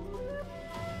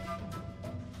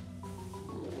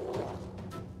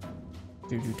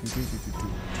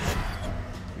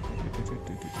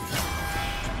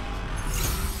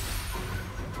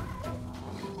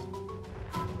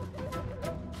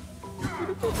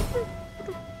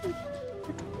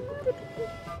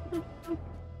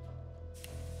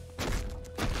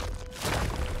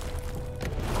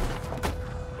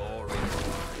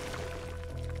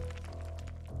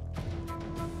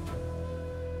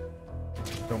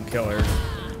 Don't kill her.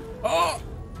 Oh!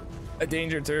 A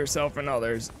danger to herself and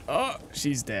others. Oh,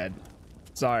 she's dead.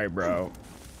 Sorry, bro.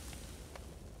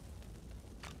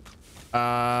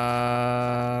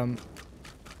 Uh-oh.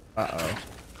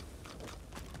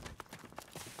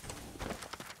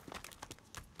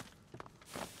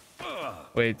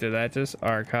 Wait, did that just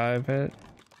archive it?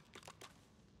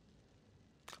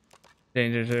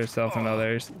 Danger to herself and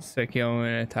others. Sick young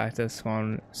and attacked us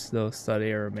on slow study.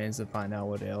 It remains to find out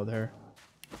what ailed her.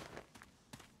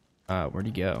 Where'd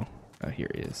he go? Oh, here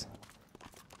he is.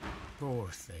 Poor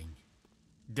thing.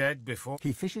 Dead before...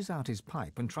 He fishes out his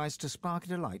pipe and tries to spark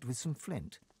it alight with some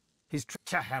flint.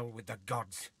 To hell with the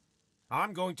gods.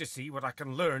 I'm going to see what I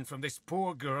can learn from this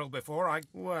poor girl before I...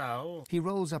 Well... He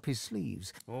rolls up his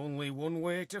sleeves. Only one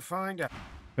way to find out.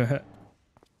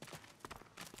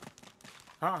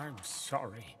 I'm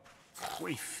sorry.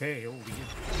 We failed you.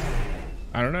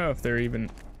 I don't know if they're even...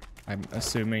 I'm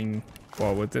assuming...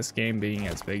 Well, with this game being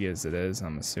as big as it is,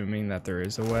 I'm assuming that there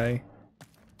is a way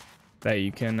that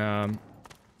you can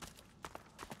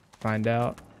find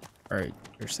out. Or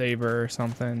save her or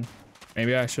something.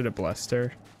 Maybe I should have blessed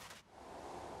her.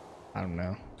 I don't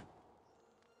know.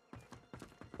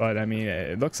 But I mean,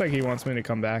 it looks like he wants me to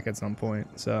come back at some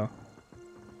point, so.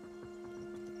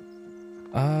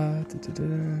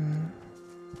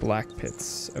 Black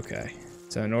pits. Okay.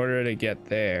 So in order to get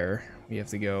there, we have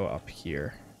to go up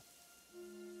here.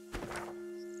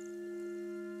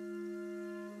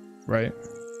 Right?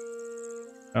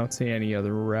 I don't see any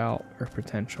other route or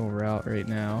potential route right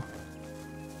now.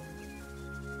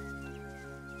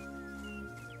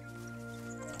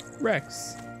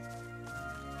 Rex.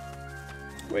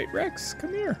 Wait, Rex,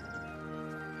 come here.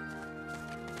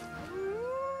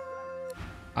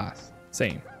 Ah,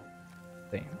 same.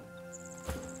 Same.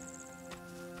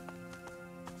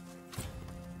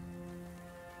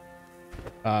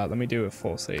 Let me do a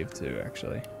full save too,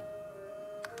 actually.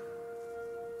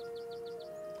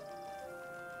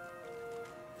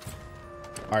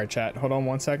 All right, chat, hold on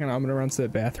 1 second. I'm gonna run to the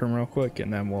bathroom real quick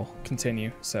and then we'll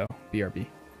continue. So, BRB.